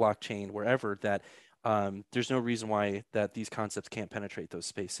on the blockchain, wherever, that there's no reason why that these concepts can't penetrate those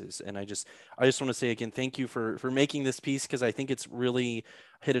spaces. And I just want to say again, thank you for making this piece, because I think it's really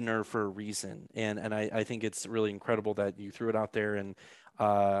hit a nerve for a reason. And I think it's really incredible that you threw it out there. And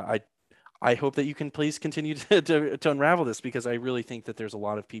I hope that you can please continue to unravel this, because I really think that there's a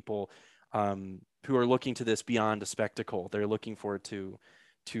lot of people who are looking to this beyond a spectacle. They're looking for it to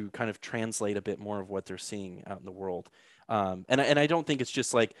kind of translate a bit more of what they're seeing out in the world. And I don't think it's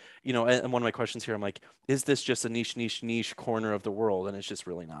just like, and one of my questions here, I'm like, is this just a niche corner of the world? And it's just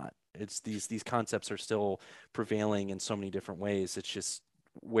really not. It's these concepts are still prevailing in so many different ways. It's just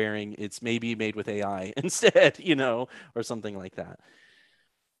it's maybe made with AI instead, or something like that.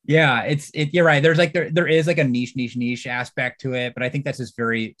 Yeah, you're right. There's like, there is like a niche aspect to it, but I think that's just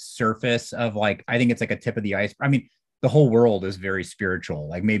very surface of like, I think it's like a tip of the iceberg. I mean, the whole world is very spiritual.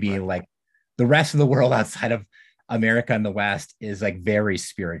 Like maybe right. Like the rest of the world outside of America and the West is like very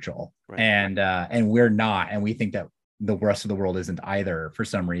spiritual, right. And we're not, and we think that the rest of the world isn't either for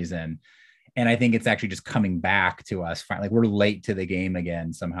some reason. And I think it's actually just coming back to us. Like we're late to the game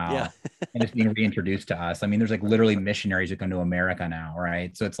again somehow, yeah. And it's being reintroduced to us. I mean, there's like literally missionaries that come to America now,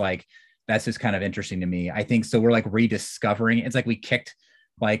 right? So it's like, that's just kind of interesting to me. I think so. We're like rediscovering. It's like we kicked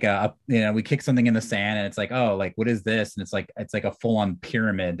like we kicked something in the sand, and it's like, oh, like what is this? And it's like a full on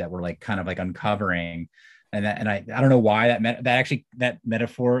pyramid that we're like kind of like uncovering. And I don't know why that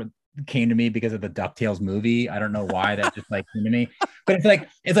metaphor came to me because of the DuckTales movie. I don't know why that just like came to me, but it's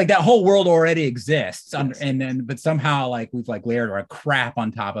like that whole world already exists. Yes. But somehow like we've like layered our crap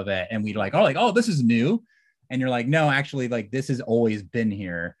on top of it, and we like, oh, this is new. And you're like, no, actually, like this has always been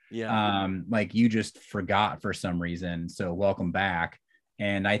here. Yeah. Like you just forgot for some reason. So welcome back.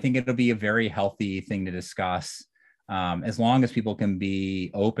 And I think it'll be a very healthy thing to discuss. As long as people can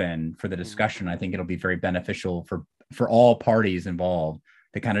be open for the discussion, I think it'll be very beneficial for all parties involved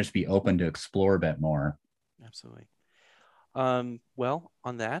to kind of just be open to explore a bit more. Absolutely. Well,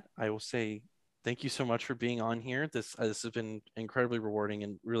 on that, I will say thank you so much for being on here. This has been incredibly rewarding,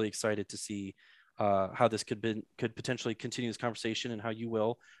 and really excited to see how this could potentially continue this conversation, and how you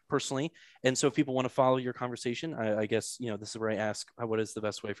will personally. And so if people want to follow your conversation, I guess, this is where I ask, what is the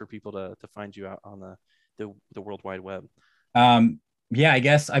best way for people to find you out on the World Wide Web? Yeah, I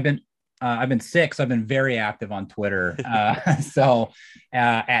guess I've been sick, so I've been very active on Twitter. So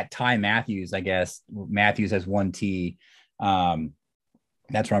at Ty Matthews, I guess Matthews has 1 T.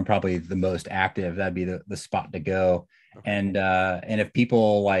 That's where I'm probably the most active. That'd be the spot to go. Okay. And if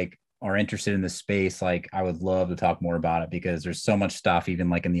people like are interested in this space, like I would love to talk more about it, because there's so much stuff,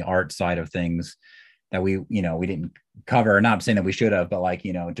 even like in the art side of things, that we didn't cover. Not saying that we should have, but like,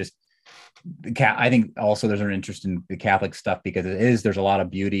 just I think also there's an interest in the Catholic stuff because there's a lot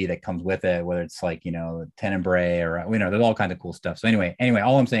of beauty that comes with it, whether it's like, tenebrae or, there's all kinds of cool stuff. So anyway,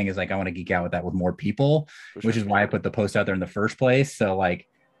 all I'm saying is like, I want to geek out with that with more people, which is why I put the post out there in the first place. So like,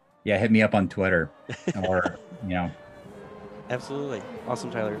 yeah, hit me up on Twitter or, Absolutely. Awesome,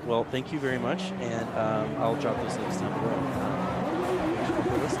 Tyler. Well, thank you very much. And I'll drop those links down below.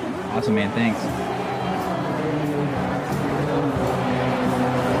 Awesome, man. Thanks.